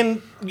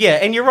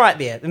 and you're right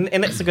there,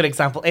 and that's a good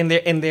example. And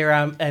there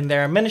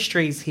are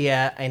ministries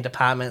here and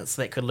departments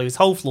that could lose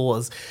whole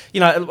floors.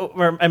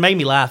 It made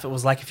me laugh. It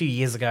was like a few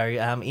years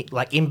ago,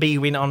 like MB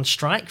went on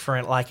strike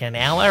for like an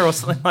hour or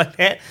something like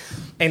that.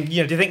 And do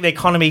you think the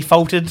economy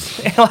faltered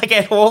like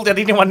at all? Did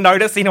anyone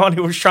notice? Anyone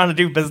who was trying to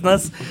do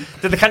business?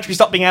 Did the country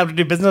stop being able to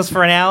do business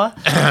for an hour?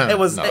 It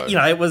was,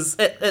 No.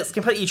 It's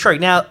completely true.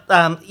 Now,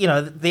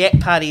 the ACT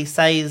Party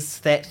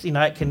says that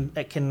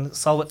it can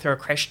solve it through a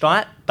crash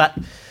diet, but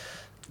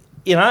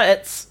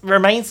it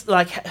remains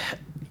like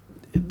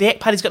the ACT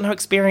Party's got no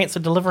experience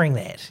of delivering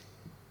that.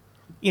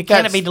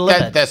 Can it be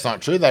delivered? That's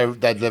not true.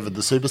 They delivered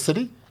the Super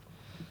City.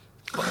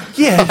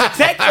 Yeah,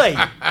 exactly.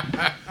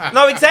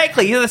 No,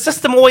 exactly. The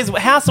system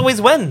House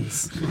always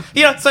wins.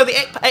 So the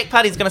ACT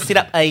Party is going to set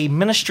up a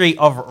Ministry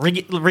of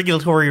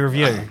Regulatory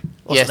Review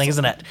or something,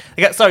 isn't it?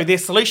 Okay, so their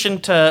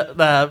solution to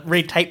the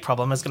red tape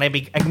problem is going to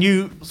be a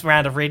new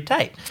round of red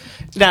tape.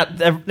 Now,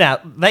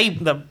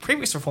 the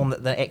previous reform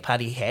that the ACT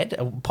Party had,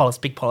 a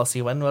big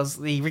policy win, was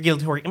the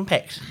regulatory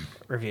impact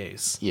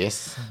reviews.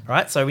 Yes.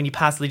 Right. So when you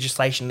pass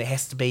legislation, there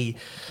has to be,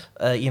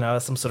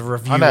 some sort of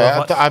review. I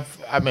know.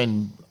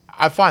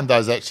 I find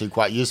those actually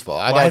quite useful.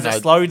 Has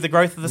it slowed the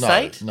growth of the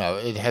state? No,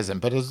 it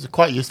hasn't. But it's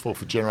quite useful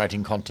for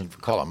generating content for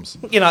columns.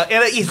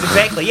 Yes,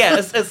 exactly. Yeah,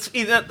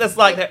 it's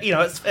like that.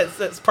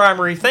 It's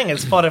primary thing.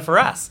 It's fodder for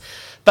us,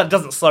 but it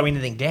doesn't slow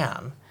anything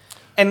down.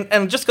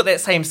 And just got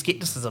that same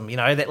skepticism,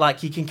 that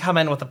like you can come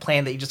in with a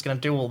plan that you're just going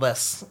to do all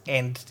this,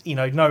 and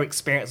no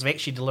experience of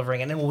actually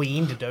delivering, and then all we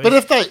end to do. But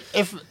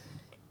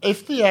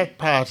if the ACT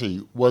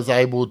Party was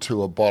able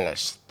to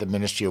abolish the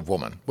Ministry of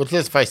Women, which,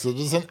 let's face it,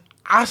 is an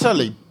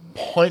utterly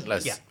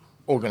pointless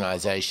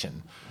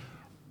organisation,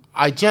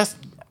 I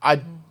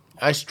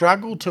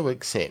struggle to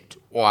accept,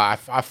 or I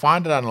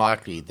find it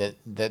unlikely that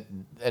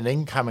an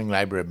incoming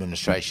Labour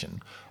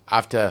administration,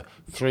 after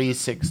 3,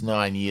 6,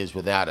 9 years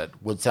without it,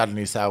 would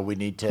suddenly say, we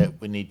need to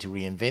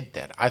reinvent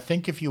that. I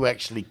think if you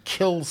actually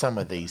kill some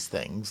of these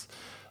things,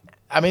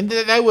 I mean,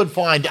 they would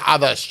find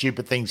other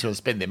stupid things to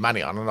spend their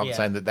money on. I'm not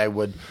saying that they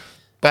would,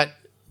 but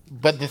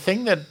the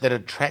thing that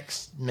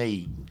attracts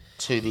me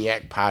to the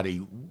ACT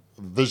Party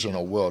vision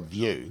or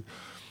worldview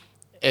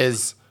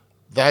is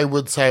they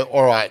would say,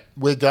 all right,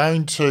 we're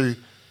going to,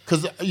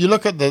 because you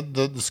look at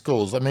the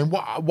schools, I mean,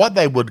 what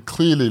they would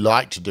clearly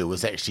like to do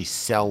is actually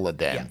sell the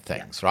damn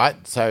things, right?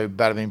 So,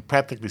 but I mean,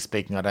 practically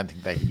speaking, I don't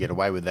think they can get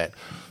away with that.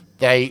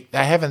 They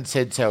haven't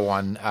said so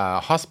on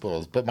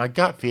hospitals, but my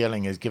gut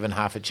feeling is given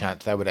half a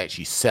chance, they would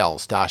actually sell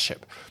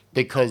Starship,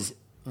 because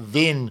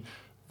then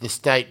the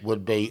state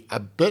would be a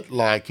bit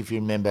like, if you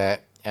remember,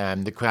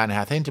 the Crown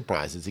Health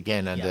Enterprises,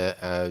 again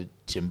under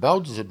Jim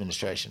Bolger's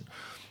administration,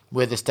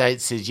 where the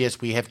state says,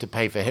 yes, we have to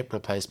pay for hip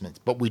replacements,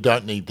 but we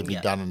don't need to be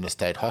done in a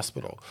state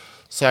hospital.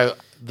 So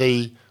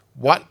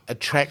what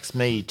attracts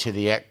me to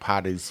the ACT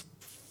Party's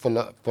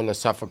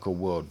philosophical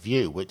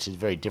worldview, which is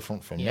very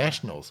different from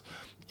Nationals,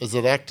 is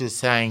that ACT is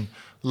saying,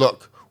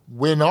 look,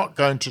 we're not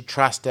going to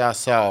trust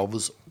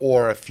ourselves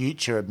or a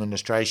future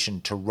administration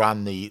to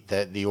run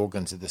the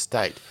organs of the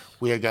state.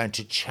 We are going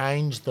to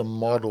change the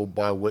model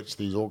by which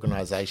these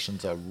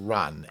organisations are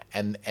run,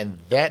 and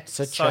that's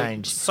a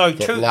change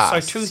that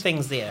lasts. So two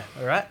things there,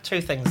 all right?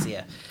 Two things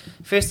there.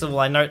 First of all,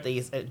 I note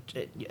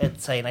that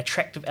it's an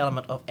attractive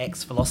element of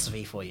ACT's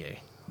philosophy for you.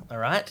 All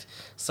right,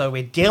 so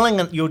you're dealing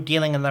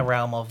in the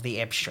realm of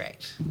the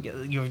abstract.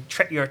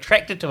 You're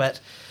attracted to it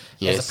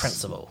as a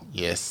principle,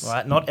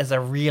 right? Not as a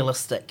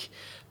realistic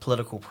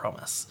political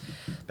promise,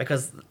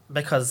 because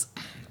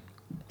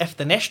if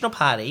the National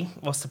Party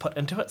was to put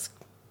into its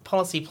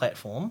policy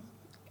platform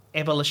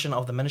abolition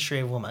of the Ministry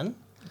of Women,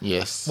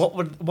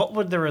 what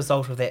would the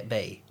result of that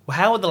be? Well,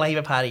 how would the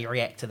Labour Party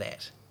react to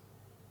that?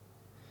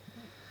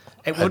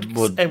 What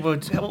would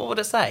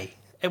it say?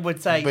 It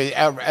would say, but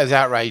as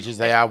outraged as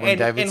they are when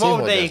David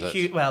Seymour does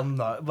it.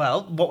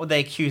 What would they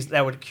accuse?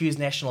 They would accuse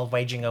National of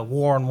waging a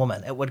war on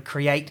women. It would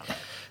create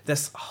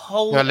this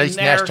whole at least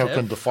narrative. National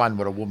can define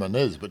what a woman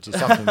is, which is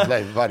something the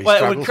Labour Party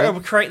struggles with. It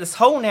would create this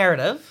whole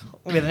narrative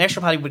where the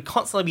National Party would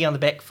constantly be on the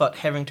back foot,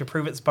 having to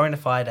prove its bona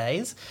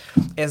fides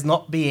as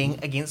not being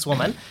against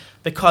women,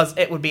 because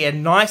it would be a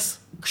nice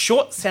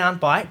short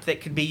soundbite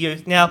that could be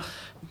used. Now,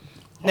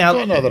 I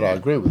don't know that I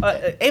agree with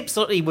that.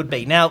 Absolutely would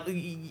be. Now,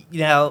 the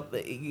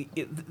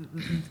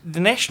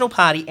National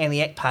Party and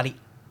the ACT Party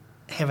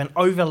have an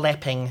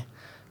overlapping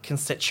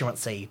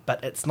constituency,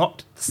 but it's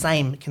not the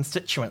same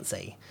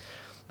constituency.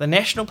 The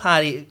National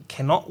Party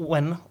cannot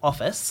win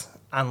office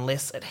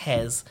unless it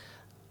has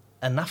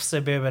enough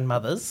suburban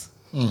mothers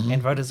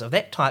and voters of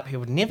that type who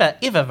would never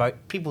ever vote.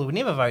 People who would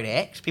never vote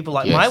ACT. People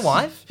like my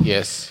wife.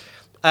 Yes.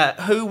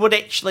 Who would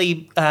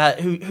actually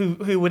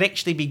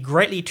be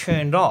greatly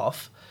turned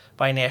off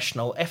by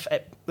National if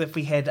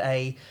we had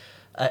a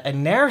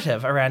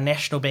narrative around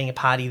National being a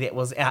party that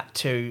was out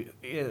to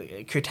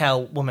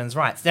curtail women's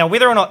rights. Now,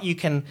 whether or not you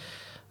can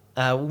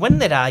win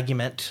that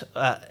argument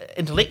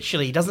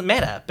intellectually doesn't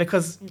matter,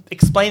 because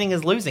explaining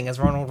is losing, as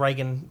Ronald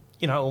Reagan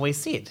always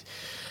said.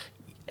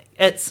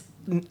 It's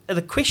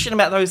the question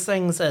about those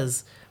things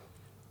is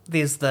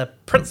there's the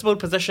principled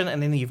position,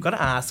 and then you've got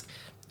to ask: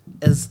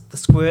 is the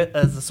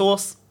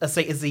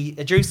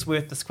juice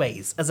worth the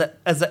squeeze? Is it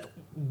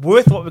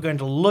worth what we're going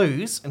to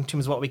lose in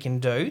terms of what we can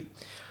do?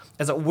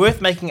 Is it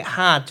worth making it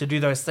hard to do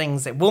those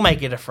things that will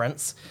make a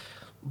difference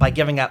by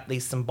giving up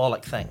these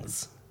symbolic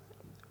things?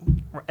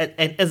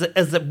 And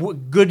is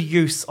it good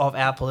use of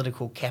our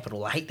political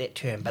capital? I hate that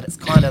term, but it's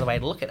kind of the way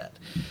to look at it.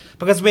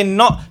 Because the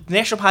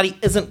National Party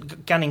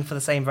isn't gunning for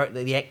the same vote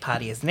that the ACT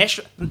Party is. If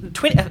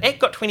ACT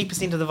got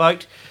 20% of the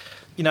vote,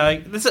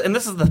 this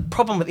is the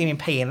problem with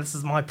MMP, and this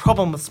is my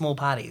problem with small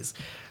parties.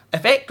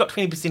 If ACT got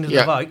 20% of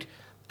the vote,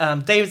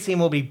 David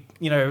Seymour will be,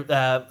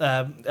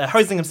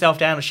 hosing himself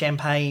down with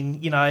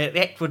champagne.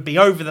 ACT would be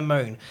over the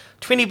moon.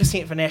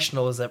 20% for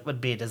Nationals, it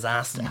would be a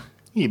disaster.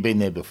 You've been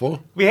there before.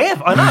 We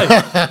have, I know.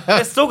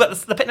 It's still got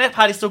the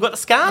party's still got the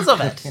scars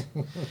of it,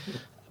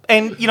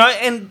 and that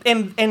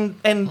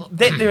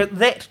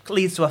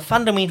leads to a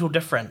fundamental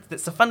difference.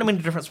 That's a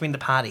fundamental difference between the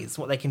parties,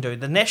 what they can do.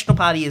 The National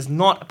Party is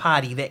not a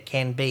party that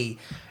can be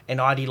an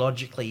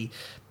ideologically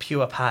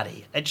pure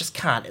party. It just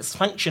can't. Its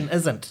function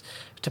isn't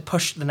to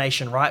push the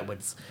nation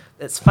rightwards.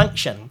 Its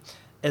function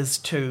is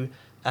to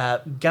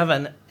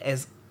govern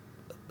as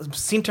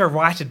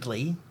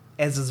centre-rightedly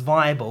as is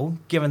viable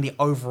given the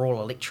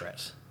overall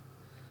electorate.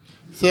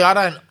 See, I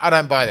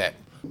don't buy that.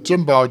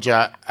 Jim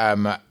Bolger,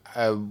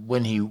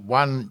 when he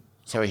won,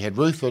 so he had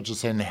Ruth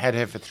Richardson, had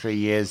her for 3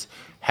 years,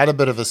 had a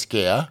bit of a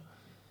scare,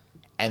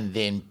 and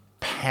then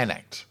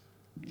panicked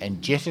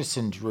and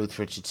jettisoned Ruth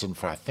Richardson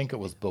for, I think it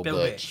was Bill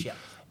Birch. Yeah.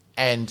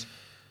 And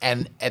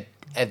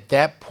at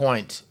that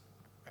point,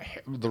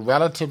 the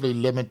relatively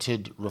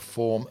limited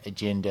reform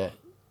agenda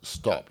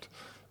stopped.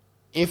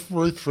 If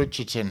Ruth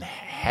Richardson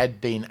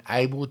had been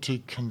able to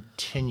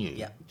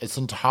continue, it's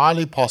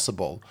entirely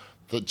possible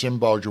that Jim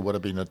Bolger would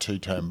have been a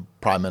 2-term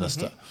Prime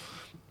Minister.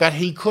 But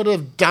he could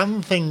have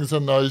done things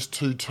in those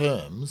 2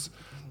 terms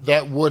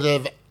that would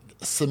have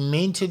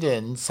cemented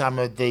in some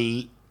of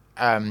the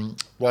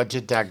Roger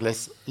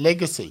Douglas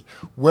legacy.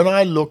 When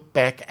I look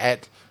back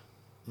at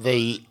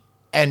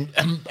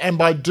and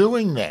by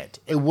doing that,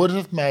 it would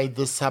have made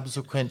the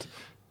subsequent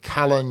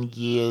Cullen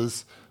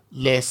years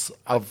less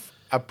of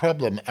a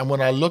problem. And when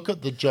I look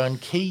at the John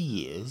Key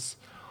years,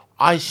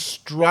 I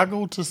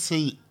struggle to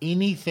see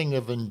anything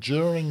of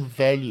enduring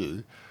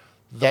value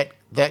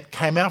that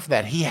came out of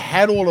that. He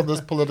had all of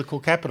this political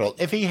capital.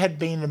 If he had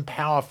been in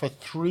power for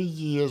 3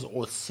 years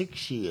or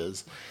 6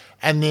 years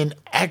and then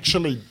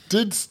actually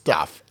did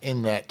stuff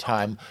in that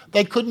time,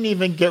 they couldn't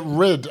even get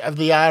rid of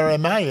the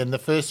RMA in the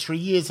first 3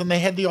 years, and they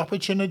had the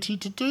opportunity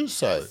to do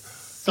so.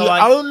 The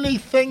only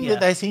thing that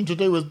they seem to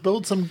do was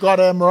build some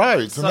goddamn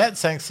roads, and that's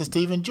thanks to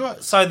Stephen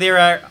Joyce. So there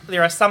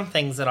are some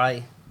things that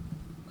I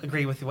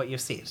agree with what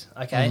you've said,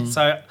 okay? Mm-hmm.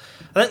 So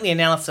I think the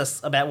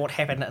analysis about what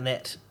happened in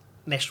that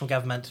national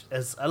government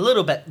is a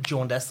little bit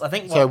jaundiced. I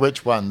think. So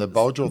which one, the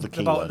Bolger or the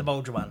key one? The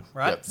Bolger one,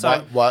 right? Yep.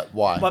 So why?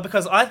 Well,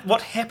 because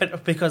what happened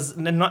because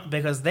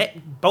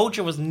that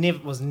Bolger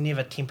was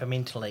never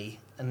temperamentally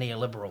a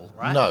neoliberal,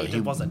 right? No, he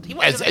wasn't.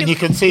 And you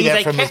can see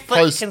that from his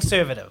post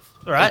conservative,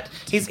 right?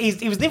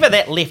 He was never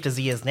that left as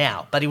he is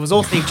now, but he was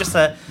also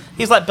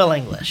he's like Bill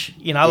English,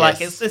 you know,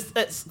 like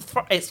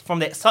it's from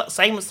that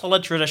same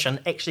solid tradition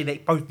actually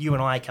that both you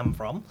and I come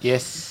from.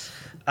 Yes.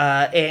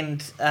 But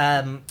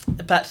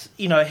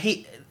you know, they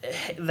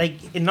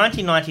in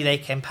 1990 they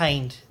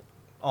campaigned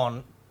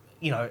on,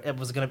 you know, it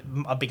was going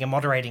to be a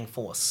moderating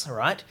force,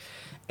 right?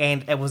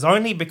 And it was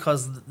only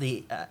because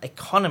the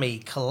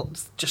economy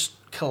just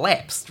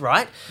collapsed,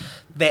 right?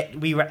 That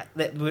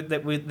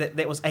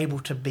was able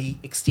to be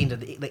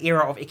extended. The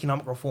era of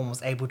economic reform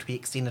was able to be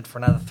extended for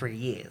another 3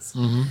 years.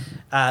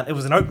 Mm-hmm. It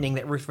was an opening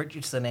that Ruth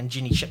Richardson and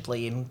Ginny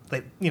Shipley and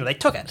they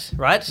took it,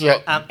 right?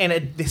 Yep. And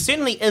there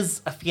certainly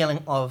is a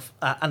feeling of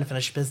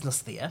unfinished business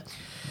there.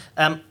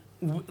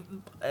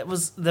 It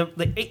was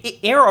the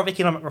era of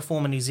economic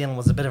reform in New Zealand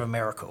was a bit of a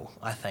miracle,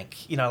 I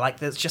think. You know, like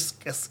there's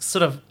just a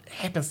sort of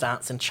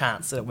happenstance and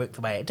chance that it worked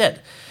the way it did.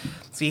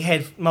 So you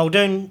had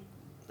Muldoon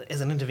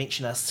as an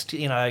interventionist,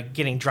 you know,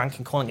 getting drunk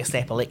and calling a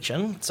snap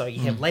election. So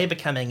you have Labour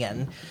coming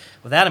in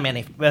without a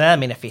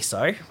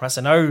manifesto, right?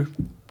 So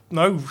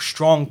no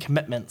strong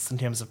commitments in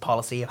terms of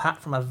policy, apart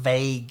from a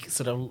vague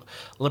sort of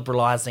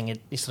liberalising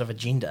sort of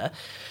agenda.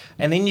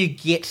 And then you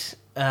get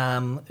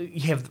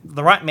you have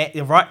the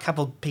right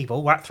couple of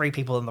people, right three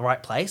people in the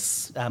right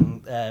place,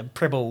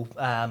 Prebble,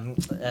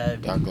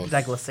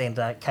 Douglas and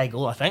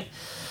Cagle, I think.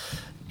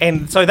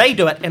 And so they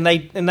do it, and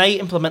they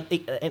implement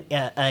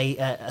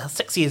a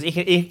 6 years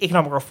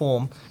economic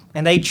reform,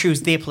 and they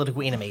choose their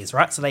political enemies,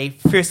 right? So they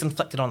first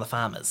inflict it on the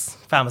farmers.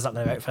 Farmers not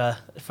going to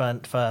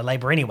vote for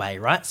Labour anyway,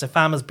 right? So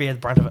farmers bear the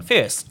brunt of it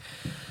first,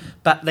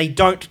 but they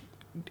don't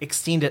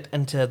extend it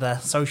into the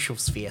social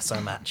sphere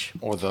so much,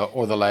 or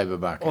the labour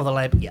market,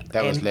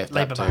 that was left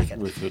Labour up to market.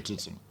 Ruth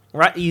Richardson.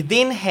 Right, you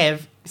then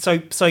have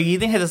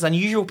this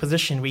unusual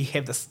position where you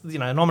have this, you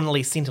know,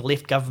 nominally centre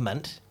left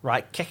government,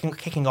 right, kicking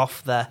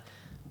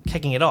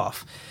it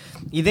off.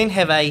 You then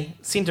have a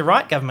centre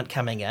right government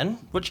coming in,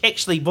 which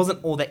actually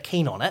wasn't all that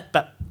keen on it,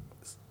 but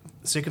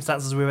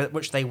circumstances were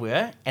which they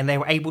were, and they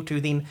were able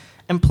to then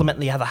implement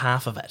the other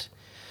half of it,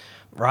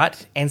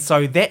 right? And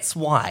so that's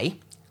why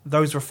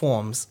those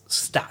reforms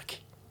stuck.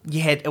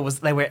 They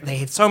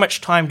had so much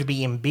time to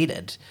be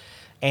embedded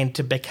and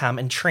to become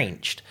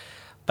entrenched,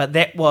 but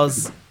that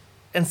was,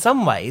 in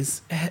some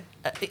ways,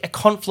 a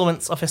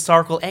confluence of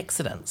historical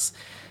accidents.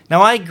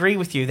 Now, I agree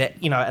with you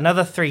that, you know,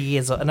 another 3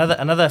 years of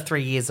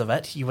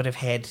it, you would have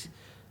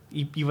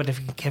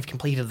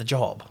completed the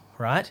job,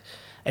 right?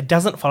 It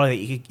doesn't follow that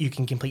you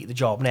can complete the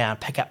job now and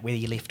pick up where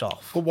you left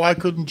off. But why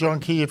couldn't John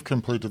Key have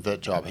completed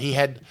that job? He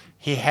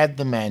had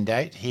the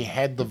mandate, he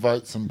had the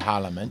votes in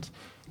Parliament,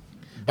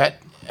 but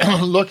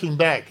looking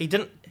back, he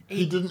didn't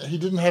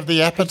have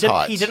the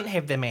appetite. He didn't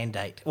have the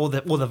mandate or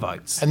the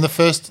votes in his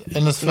first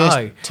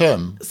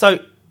term.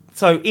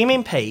 So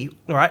MMP,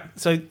 right?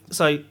 So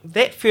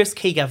that first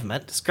Key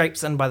government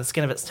scrapes in by the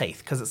skin of its teeth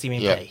because it's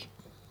MMP,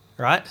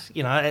 right?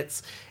 You know,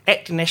 it's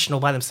Act National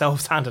by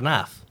themselves aren't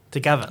enough to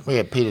govern. We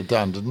had Peter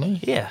Dunn, didn't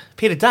he? Yeah,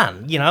 Peter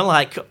Dunn. You know,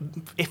 like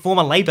a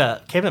former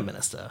Labour cabinet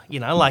minister. You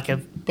know, like a.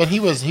 But he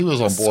was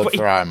on board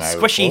for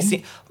RMA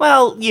reform.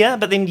 Well, yeah,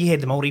 but then you had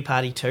the Māori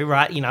Party too,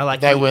 right? You know, like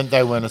they weren't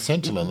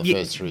essential in the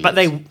first 3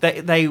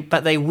 years.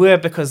 But they were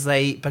because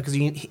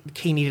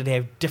Key needed to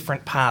have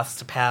different paths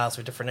to powers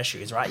for different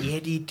issues, right?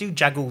 You do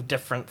juggle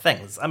different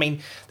things. I mean,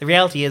 the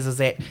reality is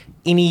that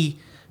any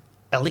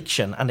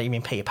election under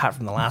MMP, apart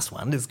from the last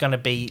one, is going to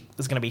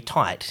be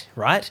tight,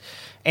 right?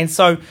 And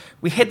so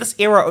we had this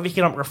era of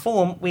economic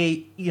reform where,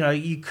 you know,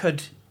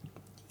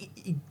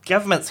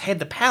 governments had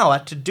the power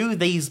to do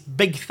these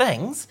big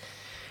things,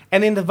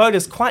 and then the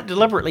voters quite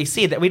deliberately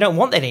said that we don't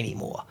want that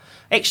anymore.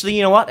 Actually,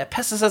 you know what? It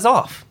pisses us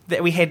off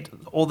that we had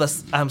all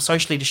this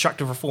socially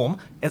destructive reform,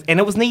 and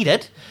it was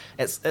needed.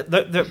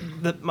 The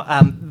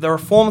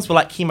reforms were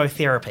like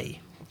chemotherapy.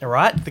 All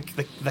right,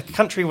 the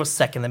country was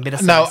sick and the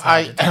medicine. No,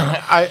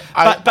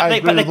 but they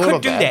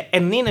could do that.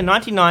 And then in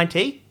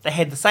 1990, they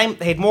had the same.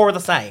 They had more of the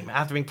same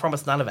after being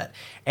promised none of it.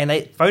 And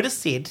voters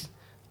said,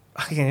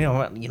 "You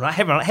know, you're not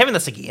having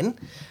this again."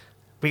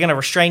 we're going to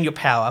restrain your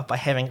power by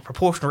having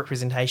proportional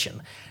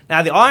representation.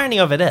 Now, the irony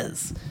of it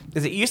is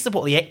that you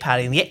support the ACT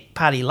Party, and the ACT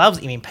Party loves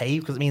MMP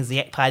because it means the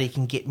ACT Party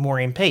can get more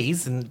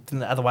MPs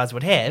than it otherwise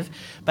would have.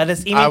 But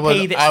it's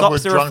MMP that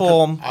stops the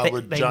reform I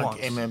would they junk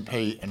want.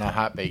 MMP in a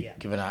heartbeat,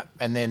 give it up,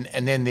 and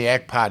then the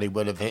ACT Party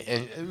would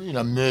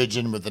have merged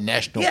in with the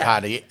National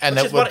Party, and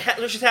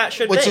which is how it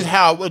should be. Which is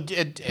how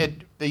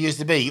it used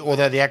to be.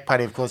 Although the ACT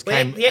Party, of course,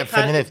 came the ACT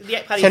from the Party, left. the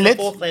ACT Party is the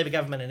fourth Labour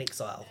government in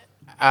exile.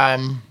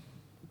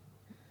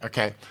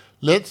 Okay,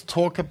 let's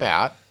talk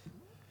about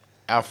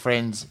our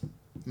friends,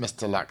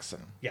 Mr.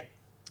 Luxon. Yeah.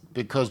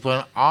 Because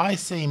when I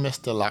see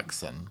Mr.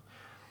 Luxon,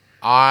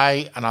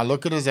 I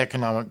look at his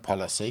economic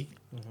policy,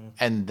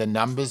 and the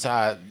numbers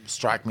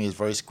strike me as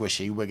very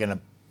squishy. We're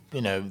going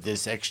to,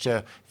 this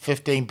extra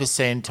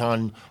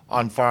 15%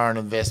 on foreign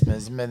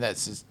investments. I mean,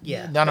 that's just,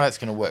 none of that's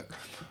going to work.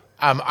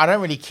 I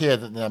don't really care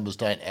that the numbers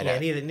don't add up.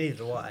 Neither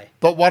do I.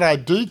 But what I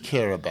do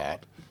care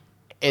about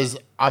is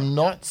I'm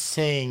not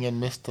seeing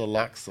in Mr.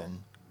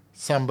 Luxon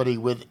somebody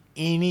with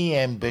any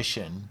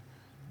ambition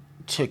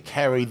to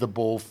carry the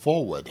ball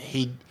forward.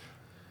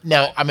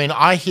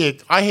 I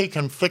hear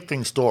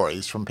conflicting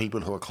stories from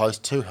people who are close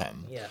to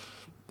him,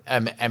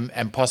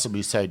 and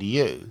possibly so do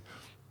you.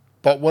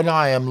 But when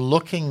I am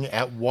looking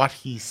at what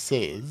he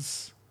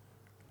says,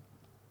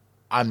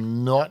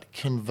 I'm not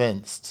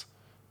convinced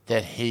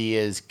that he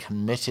is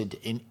committed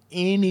in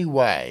any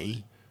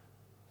way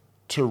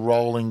to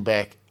rolling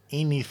back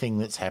anything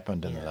that's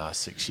happened in the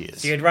last 6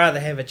 years. So you'd rather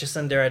have a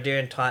Jacinda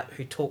Ardern type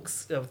who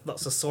talks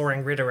lots of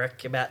soaring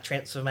rhetoric about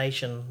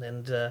transformation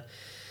and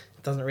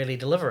doesn't really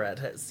deliver it.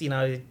 It's,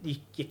 you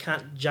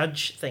can't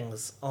judge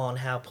things on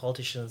how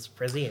politicians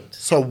present.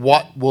 So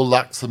what will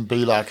Luxon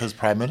be like as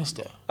Prime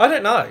Minister? I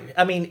don't know.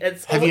 I mean,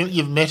 it's...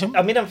 You've met him?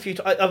 I met him a few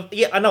times.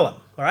 I know him,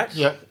 all right?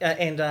 Yeah.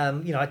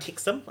 I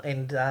text him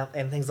and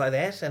things like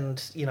that.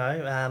 And,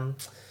 and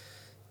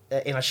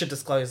I should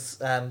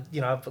disclose,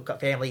 I've got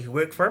family who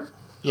work for him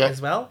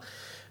as well.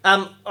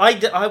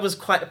 I was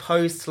quite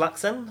opposed to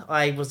Luxon.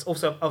 I was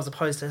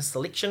opposed to his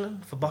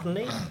selection for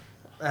botany.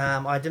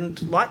 I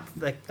didn't like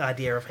the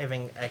idea of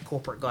having a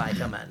corporate guy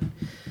come in.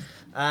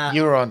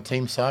 You were on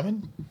Team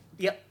Simon?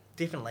 Yep,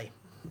 definitely.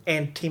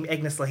 And Team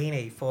Agnes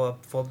Lahini for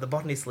the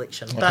botany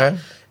selection. Okay.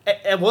 But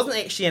it wasn't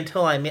actually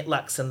until I met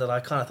Luxon that I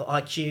kind of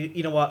thought,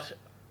 you know what,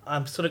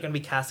 I'm sort of going to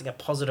be casting a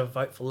positive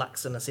vote for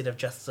Luxon instead of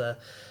just a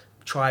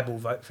tribal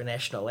vote for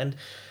National. And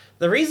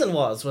the reason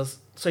was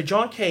so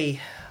John Key,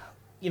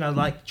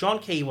 John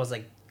Key was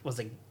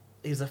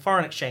a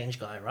foreign exchange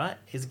guy, right?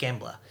 He's a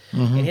gambler.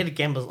 And he had a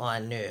gambler's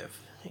iron nerve.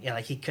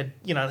 He could,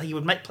 he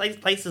would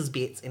place his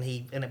bets and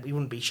he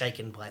wouldn't be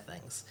shaken by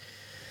things.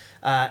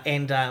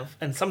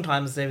 And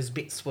sometimes those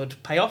bets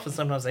would pay off and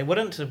sometimes they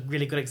wouldn't. A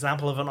really good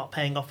example of it not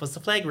paying off was the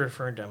flag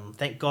referendum.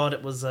 Thank God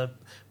it was a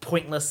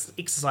pointless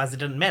exercise that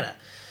didn't matter.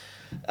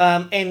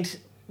 And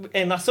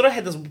I sort of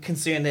had this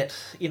concern that,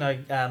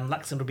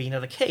 Luxon would be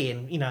another Key.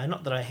 And,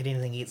 not that I had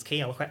anything against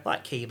Key. I quite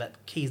like Key, but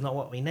Key's not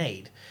what we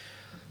need.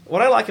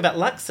 What I like about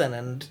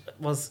Luxon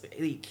was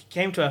he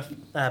came to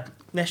a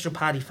National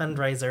Party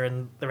fundraiser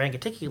in the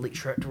Rangitikei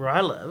electorate where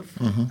I live,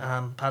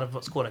 part of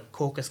what's called a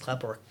caucus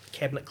club or a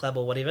cabinet club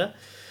or whatever.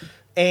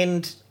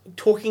 And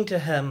talking to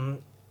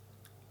him,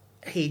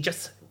 he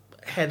just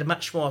had a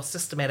much more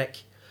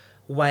systematic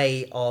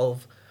way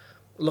of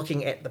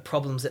looking at the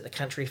problems that the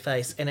country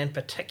face, and in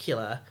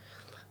particular,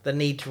 the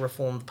need to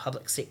reform the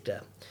public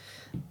sector.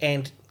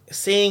 And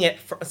seeing it,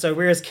 so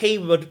whereas Key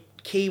would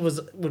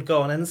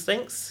go on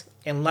instincts,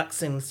 and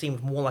Luxon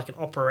seemed more like an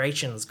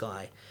operations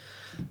guy.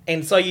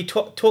 And so you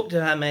talk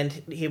to him and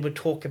he would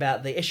talk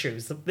about the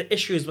issues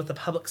with the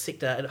public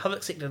sector, a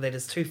public sector that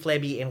is too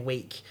flabby and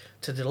weak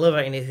to deliver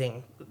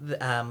anything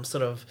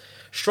sort of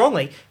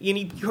strongly.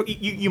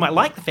 You might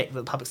like the fact that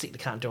the public sector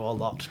can't do a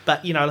lot,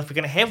 but, if we're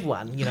going to have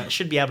one, it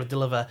should be able to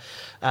deliver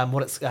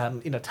what it's,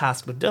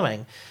 tasked with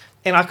doing.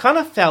 And I kind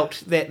of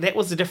felt that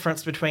was the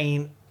difference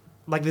between,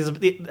 like, there's a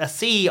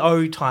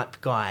CEO type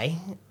guy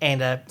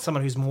and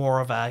someone who's more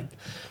of a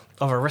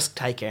risk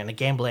taker and a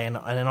gambler and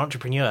an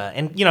entrepreneur.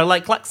 And,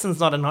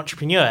 Luxon's not an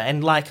entrepreneur.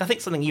 And, I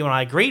think something you and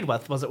I agreed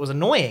with was it was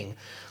annoying,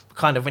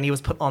 kind of, when he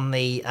was put on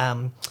the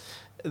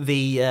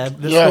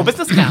Small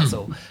Business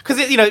Council. Because,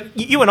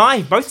 you and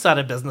I both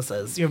started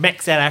businesses.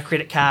 Maxed out our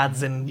credit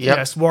cards and,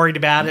 worried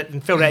about it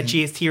and filled out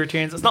GST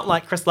returns. It's not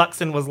like Chris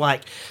Luxon was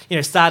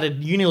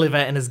started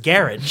Unilever in his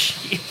garage.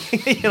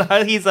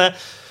 He's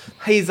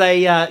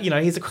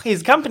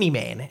a company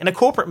man and a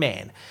corporate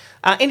man.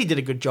 And he did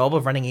a good job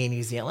of running Air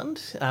New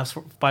Zealand,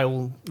 by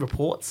all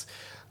reports.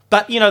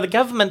 But the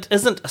government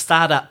isn't a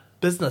startup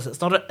business.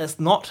 It's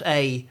not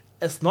a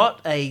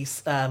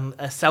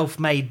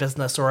self-made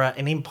business or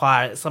an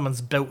empire that someone's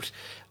built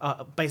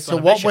based on.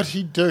 So what would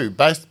he do,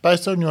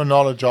 based on your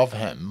knowledge of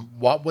him?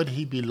 What would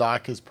he be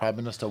like as Prime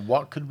Minister?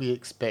 What could we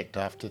expect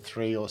after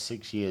 3 or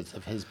 6 years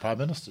of his Prime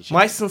Ministership?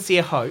 My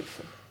sincere hope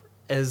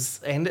is,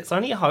 and it's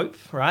only a hope,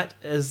 right,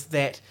 is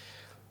that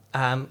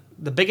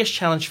the biggest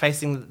challenge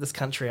facing this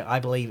country, I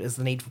believe, is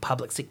the need for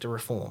public sector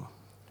reform,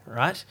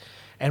 right?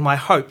 And my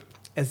hope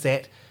is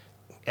that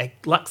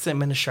Luxon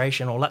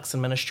administration or Luxon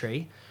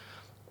ministry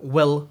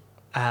will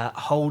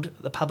hold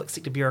the public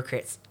sector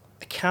bureaucrats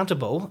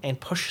accountable and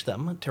push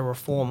them to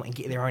reform and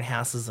get their own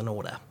houses in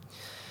order.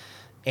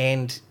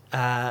 And,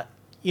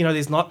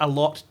 there's not a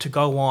lot to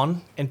go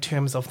on in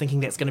terms of thinking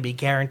that's going to be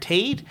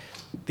guaranteed.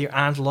 There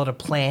aren't a lot of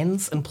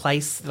plans in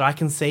place that I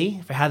can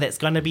see for how that's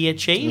going to be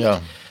achieved.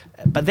 Yeah.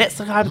 But that's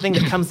the kind of thing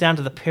that comes down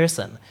to the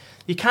person.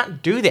 You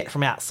can't do that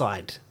from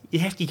outside. You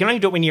can only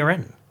do it when you're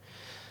in.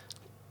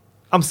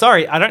 I'm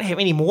sorry, I don't have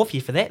any more for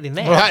you for that than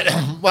that. Right.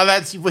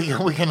 Well,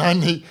 we can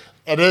only.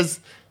 It is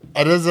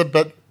a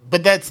bit,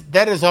 but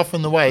that is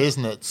often the way,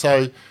 isn't it?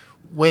 So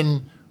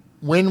when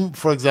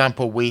for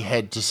example we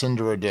had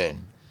Jacinda Ardern,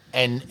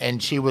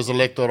 and she was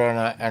elected on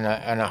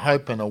a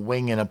hope and a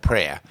wing and a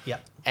prayer. Yeah.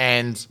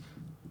 And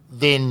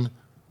then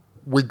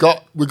we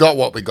got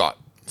what we got.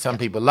 Some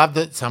people loved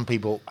it, some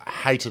people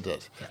hated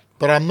it. Yeah.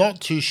 But I'm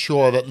not too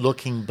sure that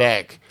looking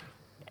back,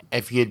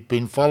 if you'd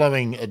been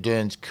following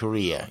Ardern's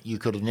career, you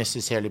could have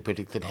necessarily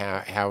predicted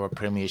how a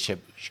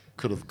premiership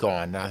could have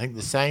gone. And I think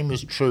the same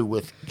is true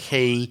with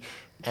Key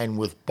and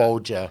with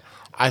Bolger.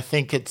 I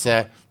think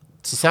to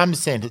some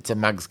extent, it's a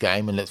mugs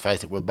game, and let's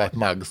face it, we're both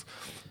mugs,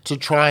 to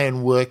try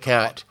and work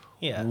out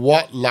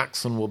what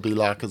Luxon will be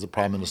like as a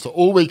Prime Minister.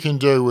 All we can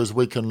do is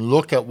we can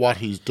look at what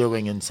he's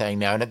doing and saying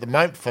now, and at the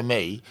moment for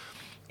me...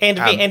 And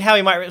how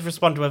he might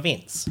respond to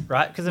events,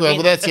 right? Because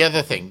well, that's the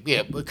other thing,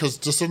 because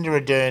Jacinda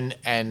Ardern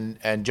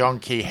and John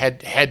Key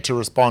had to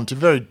respond to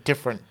very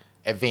different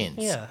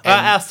events. Yeah,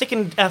 our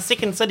second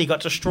city got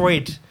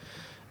destroyed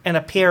in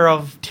a pair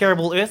of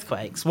terrible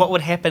earthquakes. What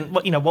would happen?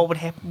 What would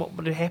happen? What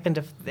would have happened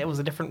if there was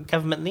a different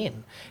government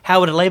then?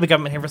 How would a Labour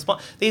government have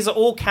responded? These are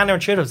all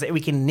counterintuitives that we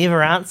can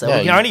never answer. No,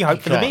 we can only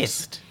hope for the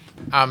best.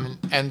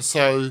 And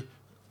so,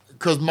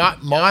 because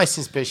my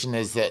suspicion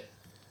is that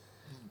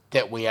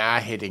we are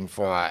heading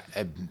for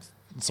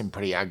some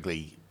pretty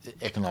ugly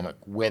economic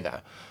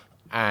weather,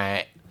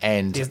 and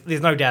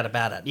there's no doubt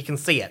about it. You can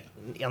see it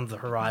on the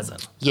horizon.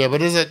 Yeah,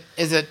 but is it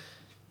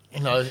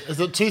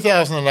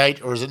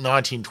 2008 or is it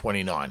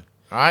 1929?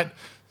 Right.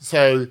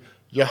 So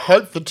you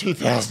hope for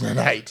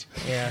 2008.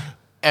 Yeah.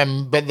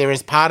 But there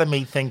is part of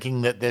me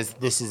thinking that this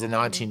is a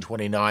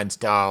 1929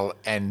 style,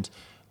 and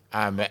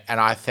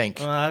I think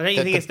don't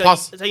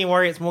you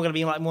worry it's more going to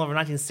be like more of a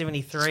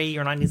 1973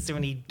 or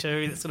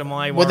 1972. That's sort of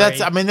my worry. Well,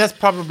 that's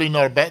probably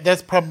not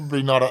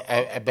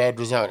a bad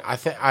result.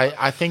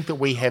 I think that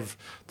we have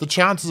the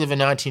chances of a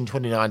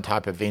 1929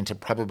 type event are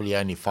probably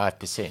only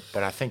 5%,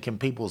 but I think in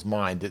people's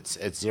mind it's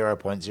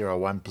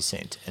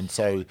 0.01%, and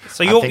so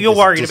you're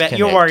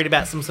worried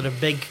about some sort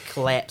of big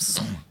collapse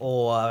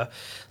or.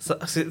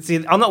 See,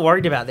 I'm not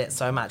worried about that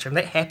so much. And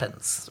that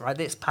happens, right?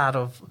 It's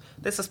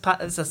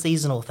a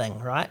seasonal thing,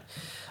 right?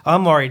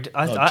 I'm worried.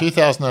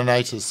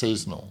 2008 is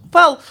seasonal.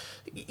 Well,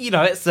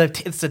 it's a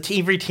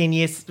every 10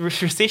 years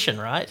recession,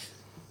 right?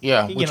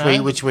 Yeah,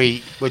 which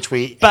we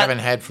haven't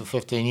had for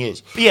 15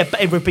 years. Yeah,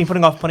 but we've been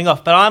putting off. But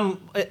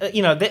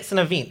that's an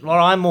event. What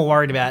I'm more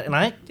worried about,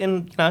 and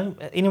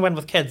anyone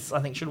with kids,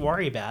 I think, should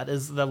worry about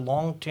is the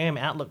long-term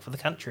outlook for the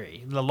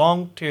country, the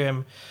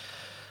long-term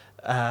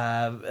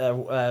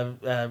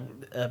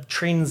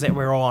trends that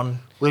we're on.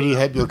 Where do you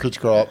hope your kids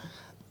grow up?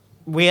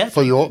 Where?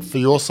 For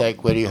your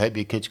sake, where do you hope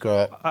your kids grow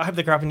up? I hope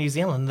they grow up in New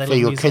Zealand. For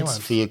your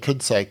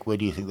kids' sake, where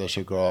do you think they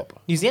should grow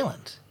up? New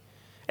Zealand.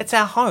 It's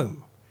our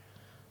home.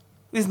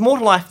 There's more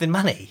to life than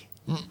money.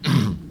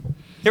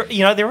 There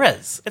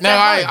is. It's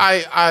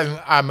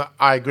I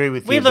agree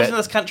with you. We've lived in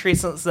this country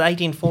since the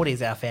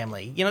 1840s. Our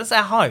family. It's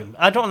our home.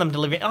 I don't want them to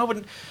live in. I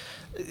wouldn't.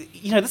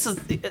 This is.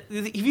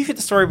 Have you heard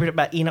the story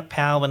about Enoch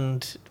Powell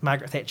and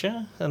Margaret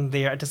Thatcher and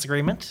their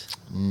disagreement?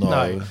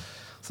 No.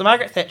 So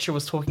Margaret Thatcher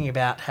was talking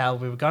about how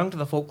we were going to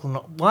the Falklands.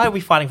 Why are we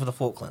fighting for the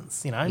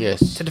Falklands?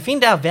 Yes. To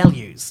defend our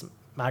values.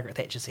 Margaret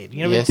Thatcher said,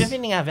 yes. We're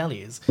defending our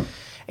values.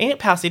 Enoch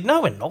Powell said,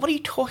 no, we're not. What are you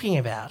talking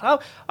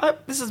about?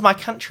 This is my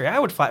country. I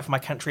would fight for my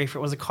country if it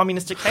was a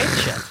communist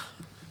dictatorship.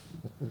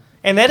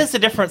 And that is the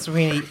difference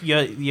between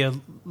your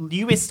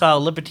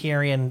US-style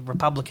libertarian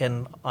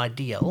Republican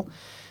ideal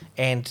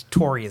and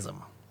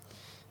Toryism.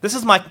 This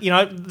is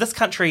this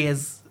country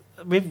is,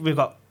 we've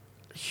got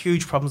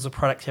huge problems with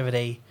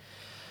productivity.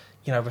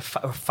 We're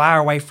far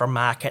away from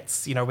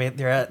markets. There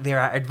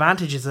are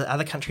advantages that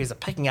other countries are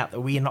picking up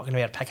that we are not going to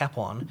be able to pick up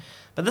on.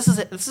 But this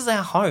is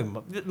our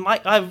home.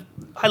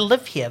 I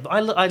live here. I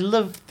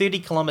live 30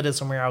 kilometres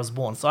from where I was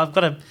born. So I've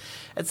got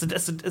it's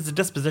a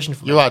disposition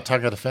for me. You are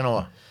tangata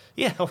whenua.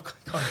 Yeah,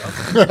 kind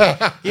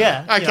of.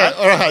 Yeah. Okay,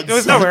 all right. There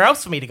was nowhere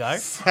else for me to go.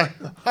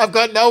 I've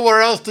got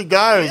nowhere else to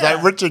go. Yeah.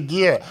 Like Richard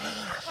Gere.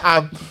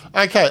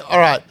 Okay, all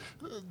right.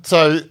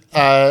 So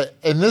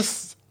in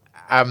this,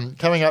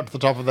 coming up to the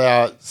top of the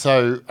hour,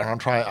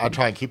 I'll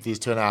try and keep these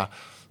to an hour.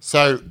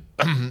 So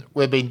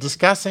we've been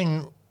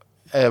discussing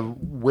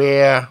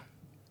where,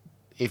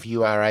 if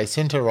you are a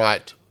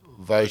centre-right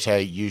voter,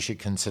 you should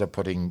consider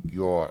putting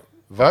your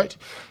vote.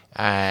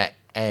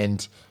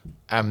 And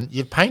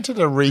you've painted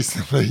a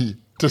reasonably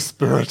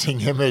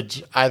dispiriting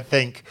image, I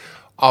think,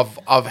 of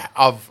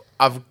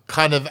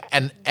kind of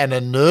an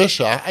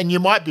inertia, and you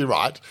might be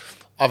right,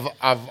 of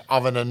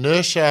an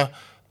inertia,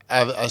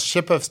 a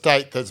ship of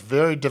state that's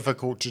very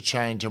difficult to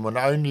change and will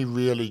only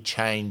really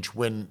change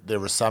when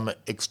there is some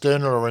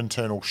external or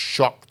internal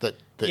shock that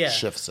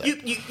shifts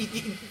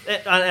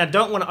it. I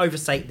don't want to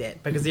overstate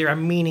that because there are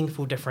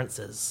meaningful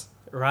differences,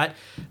 right?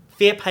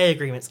 Fair pay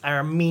agreements are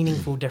a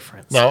meaningful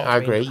difference. No, I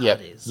agree. Yeah,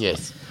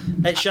 yes.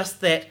 It's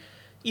just that,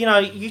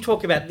 you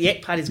talk about the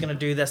ACT Party's going to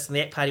do this and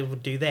the ACT Party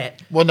would do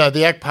that. Well, no,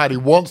 the ACT Party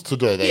wants to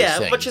do these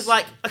things. Which is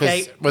like,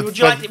 okay, would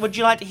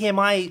you like to hear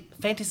my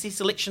fantasy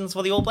selections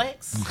for the All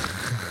Blacks?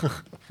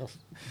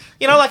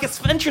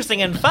 It's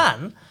interesting and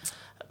fun,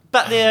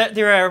 but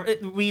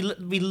we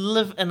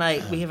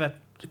have a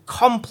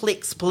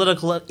complex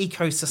political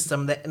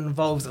ecosystem that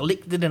involves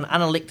elected and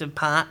unelected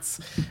parts,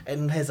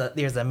 and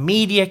there's a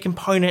media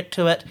component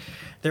to it.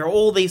 There are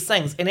all these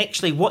things, and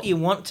actually, what you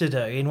want to do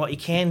and what you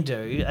can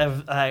do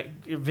are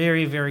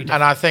very, very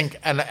different. And I think,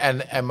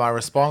 and my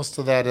response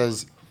to that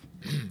is,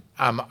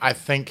 I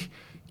think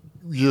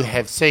you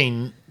have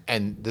seen,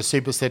 and the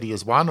Super City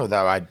is one,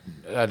 although I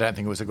don't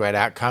think it was a great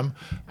outcome.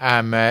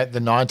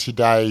 The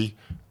 90-day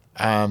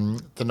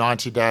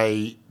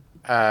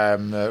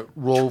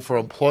rule for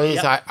employers.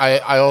 Yep.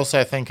 I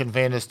also think, in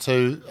fairness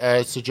to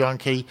Sir John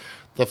Key,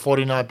 the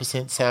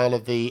 49% sale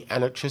of the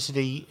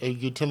electricity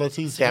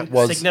utilities, that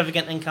was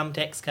significant income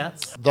tax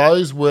cuts.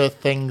 Those were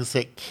things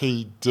that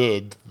Key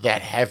did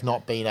that have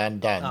not been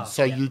undone.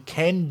 You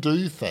can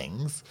do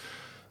things.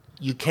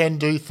 You can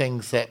do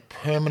things that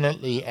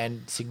permanently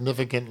and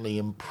significantly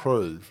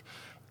improve,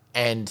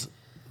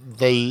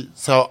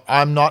 so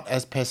I'm not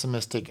as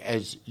pessimistic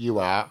as you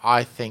are.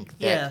 I think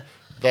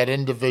that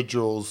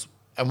individuals,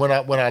 and when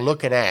I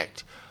look at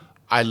ACT,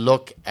 I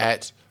look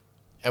at,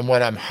 and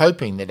what I'm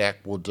hoping that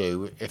ACT will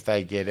do if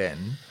they get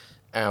in,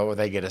 or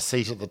they get a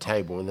seat at the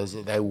table, is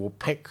that they will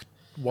pick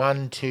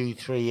 1, 2,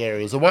 3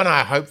 areas. The one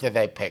I hope that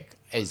they pick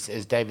is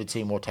David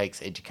Seymour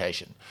takes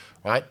education,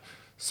 right?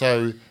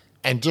 So,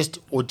 just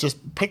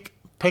pick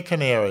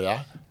an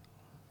area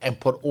and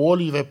put all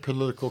of your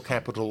political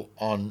capital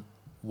on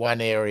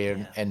one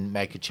area and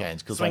make a change,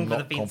 because I'm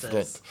not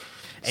confident.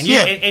 And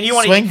you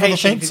want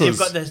education because you've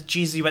got this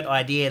Jesuit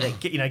idea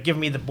that give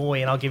me the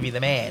boy and I'll give you the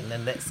man,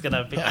 and that's going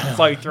to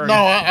flow through. No,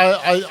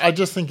 I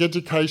just think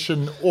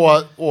education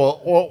or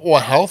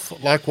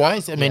health,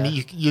 likewise. I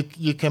mean,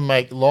 you can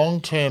make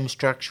long-term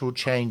structural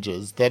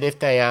changes that if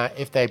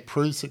they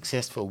prove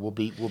successful will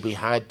be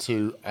hard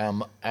to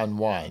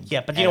unwind.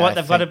 Yeah, but you know what?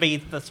 They've got to be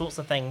the sorts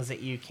of things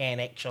that you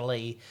can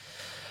actually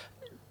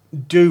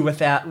do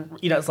without,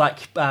 it's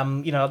like,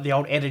 the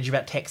old adage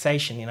about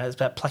taxation, it's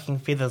about plucking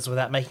feathers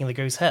without making the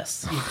goose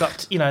hiss. You've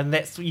got, and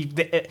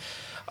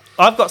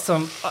I've got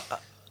some,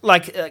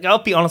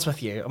 I'll be honest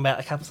with you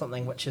about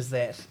something, which is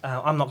that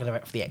I'm not going to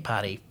vote for the ACT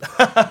Party.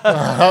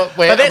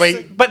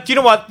 But you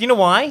know what? You know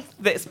why?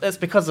 It's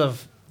because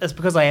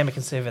I am a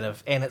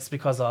conservative, and it's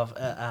because of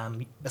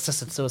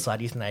assisted suicide,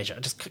 euthanasia.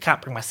 I just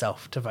can't bring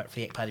myself to vote for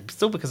the ACT Party,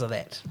 still because of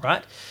that,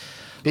 right?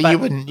 But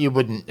you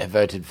wouldn't have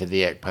voted for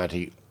the ACT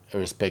Party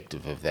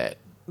irrespective of that.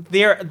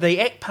 The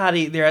ACT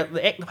Party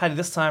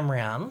this time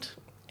round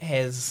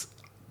has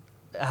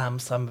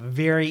some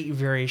very,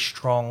 very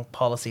strong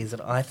policies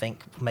that I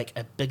think make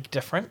a big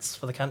difference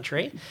for the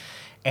country,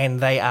 and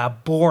they are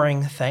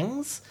boring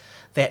things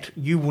that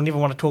you will never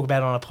want to talk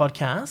about on a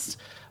podcast,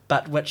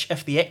 but which,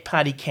 if the ACT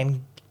Party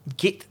can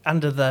get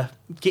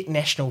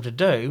national to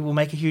do, will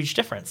make a huge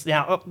difference.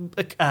 Now,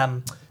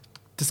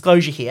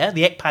 disclosure here,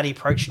 the ACT Party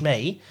approached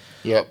me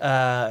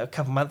a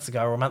couple months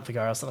ago or a month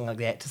ago or something like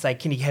that to say,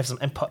 can you have some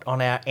input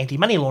on our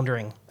anti-money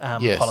laundering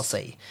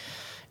policy?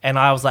 And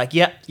I was like,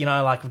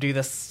 we'll do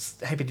this,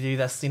 happy to do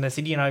this. They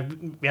said,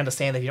 we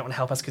understand that you don't want to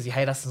help us because you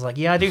hate us. And I was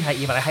like, I do hate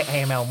you, but I hate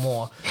AML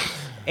more.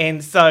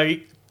 And so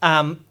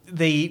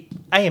the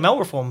AML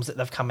reforms that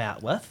they've come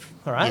out with,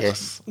 all right,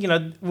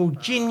 will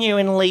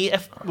genuinely,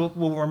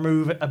 will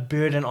remove a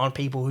burden on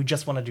people who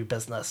just want to do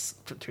business.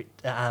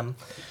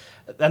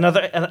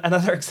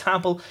 Another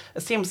example,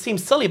 it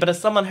seems silly, but as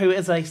someone who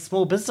is a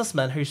small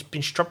businessman who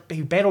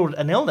battled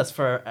an illness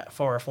for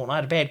a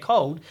fortnight, a bad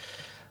cold,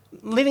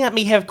 letting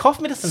me have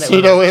cough medicine.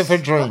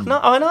 Pseudoephedrine. No,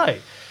 I know.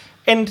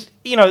 And,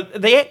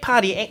 the ACT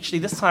Party actually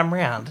this time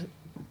round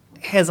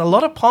has a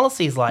lot of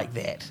policies like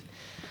that.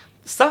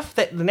 Stuff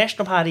that the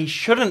National Party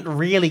shouldn't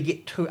really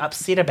get too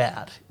upset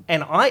about.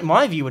 And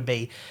my view would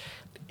be,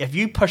 if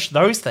you push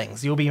those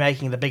things, you'll be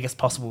making the biggest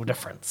possible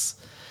difference.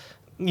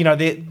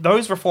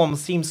 Those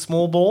reforms seem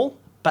small ball,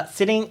 but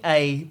setting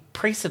a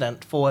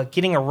precedent for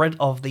getting rid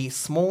of the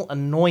small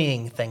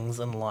annoying things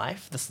in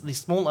life, the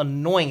small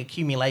annoying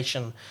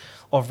accumulation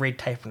of red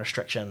tape and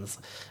restrictions,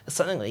 is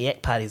something that the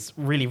ACT Party is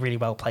really, really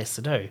well placed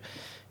to do.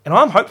 And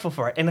I'm hopeful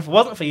for it. And if it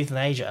wasn't for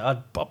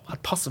euthanasia,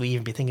 I'd possibly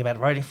even be thinking about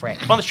voting for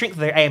it on the strength of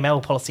their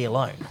AML policy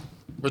alone.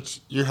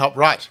 Which you helped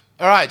write.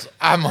 All right.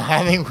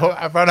 I think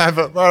I've run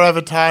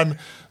over time.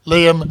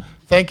 Liam,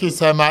 thank you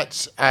so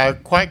much.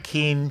 Quite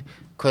keen,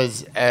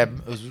 because as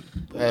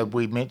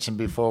we mentioned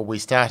before we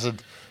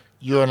started,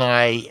 you and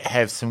I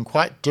have some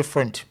quite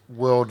different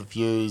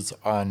worldviews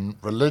on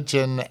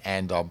religion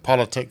and on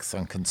politics,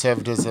 on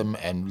conservatism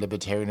and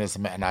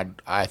libertarianism, and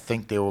I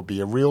think there will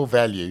be a real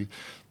value,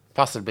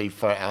 possibly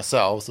for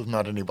ourselves, if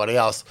not anybody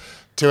else,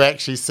 to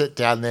actually sit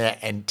down there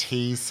and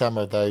tease some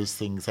of those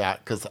things out,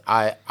 because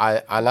I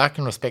like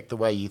and respect the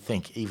way you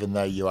think, even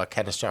though you are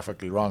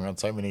catastrophically wrong on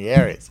so many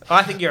areas.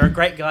 I think you're a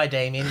great guy,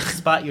 Damien,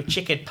 despite your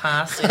checkered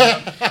past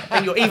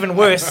and your even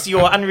worse,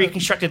 your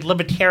unreconstructed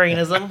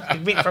libertarianism.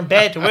 You went from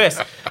bad to worse.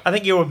 I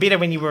think you were better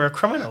when you were a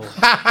criminal.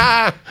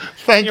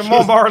 Thank you. You're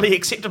more morally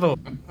acceptable.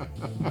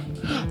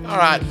 All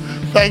right.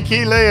 Thank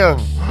you,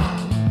 Liam.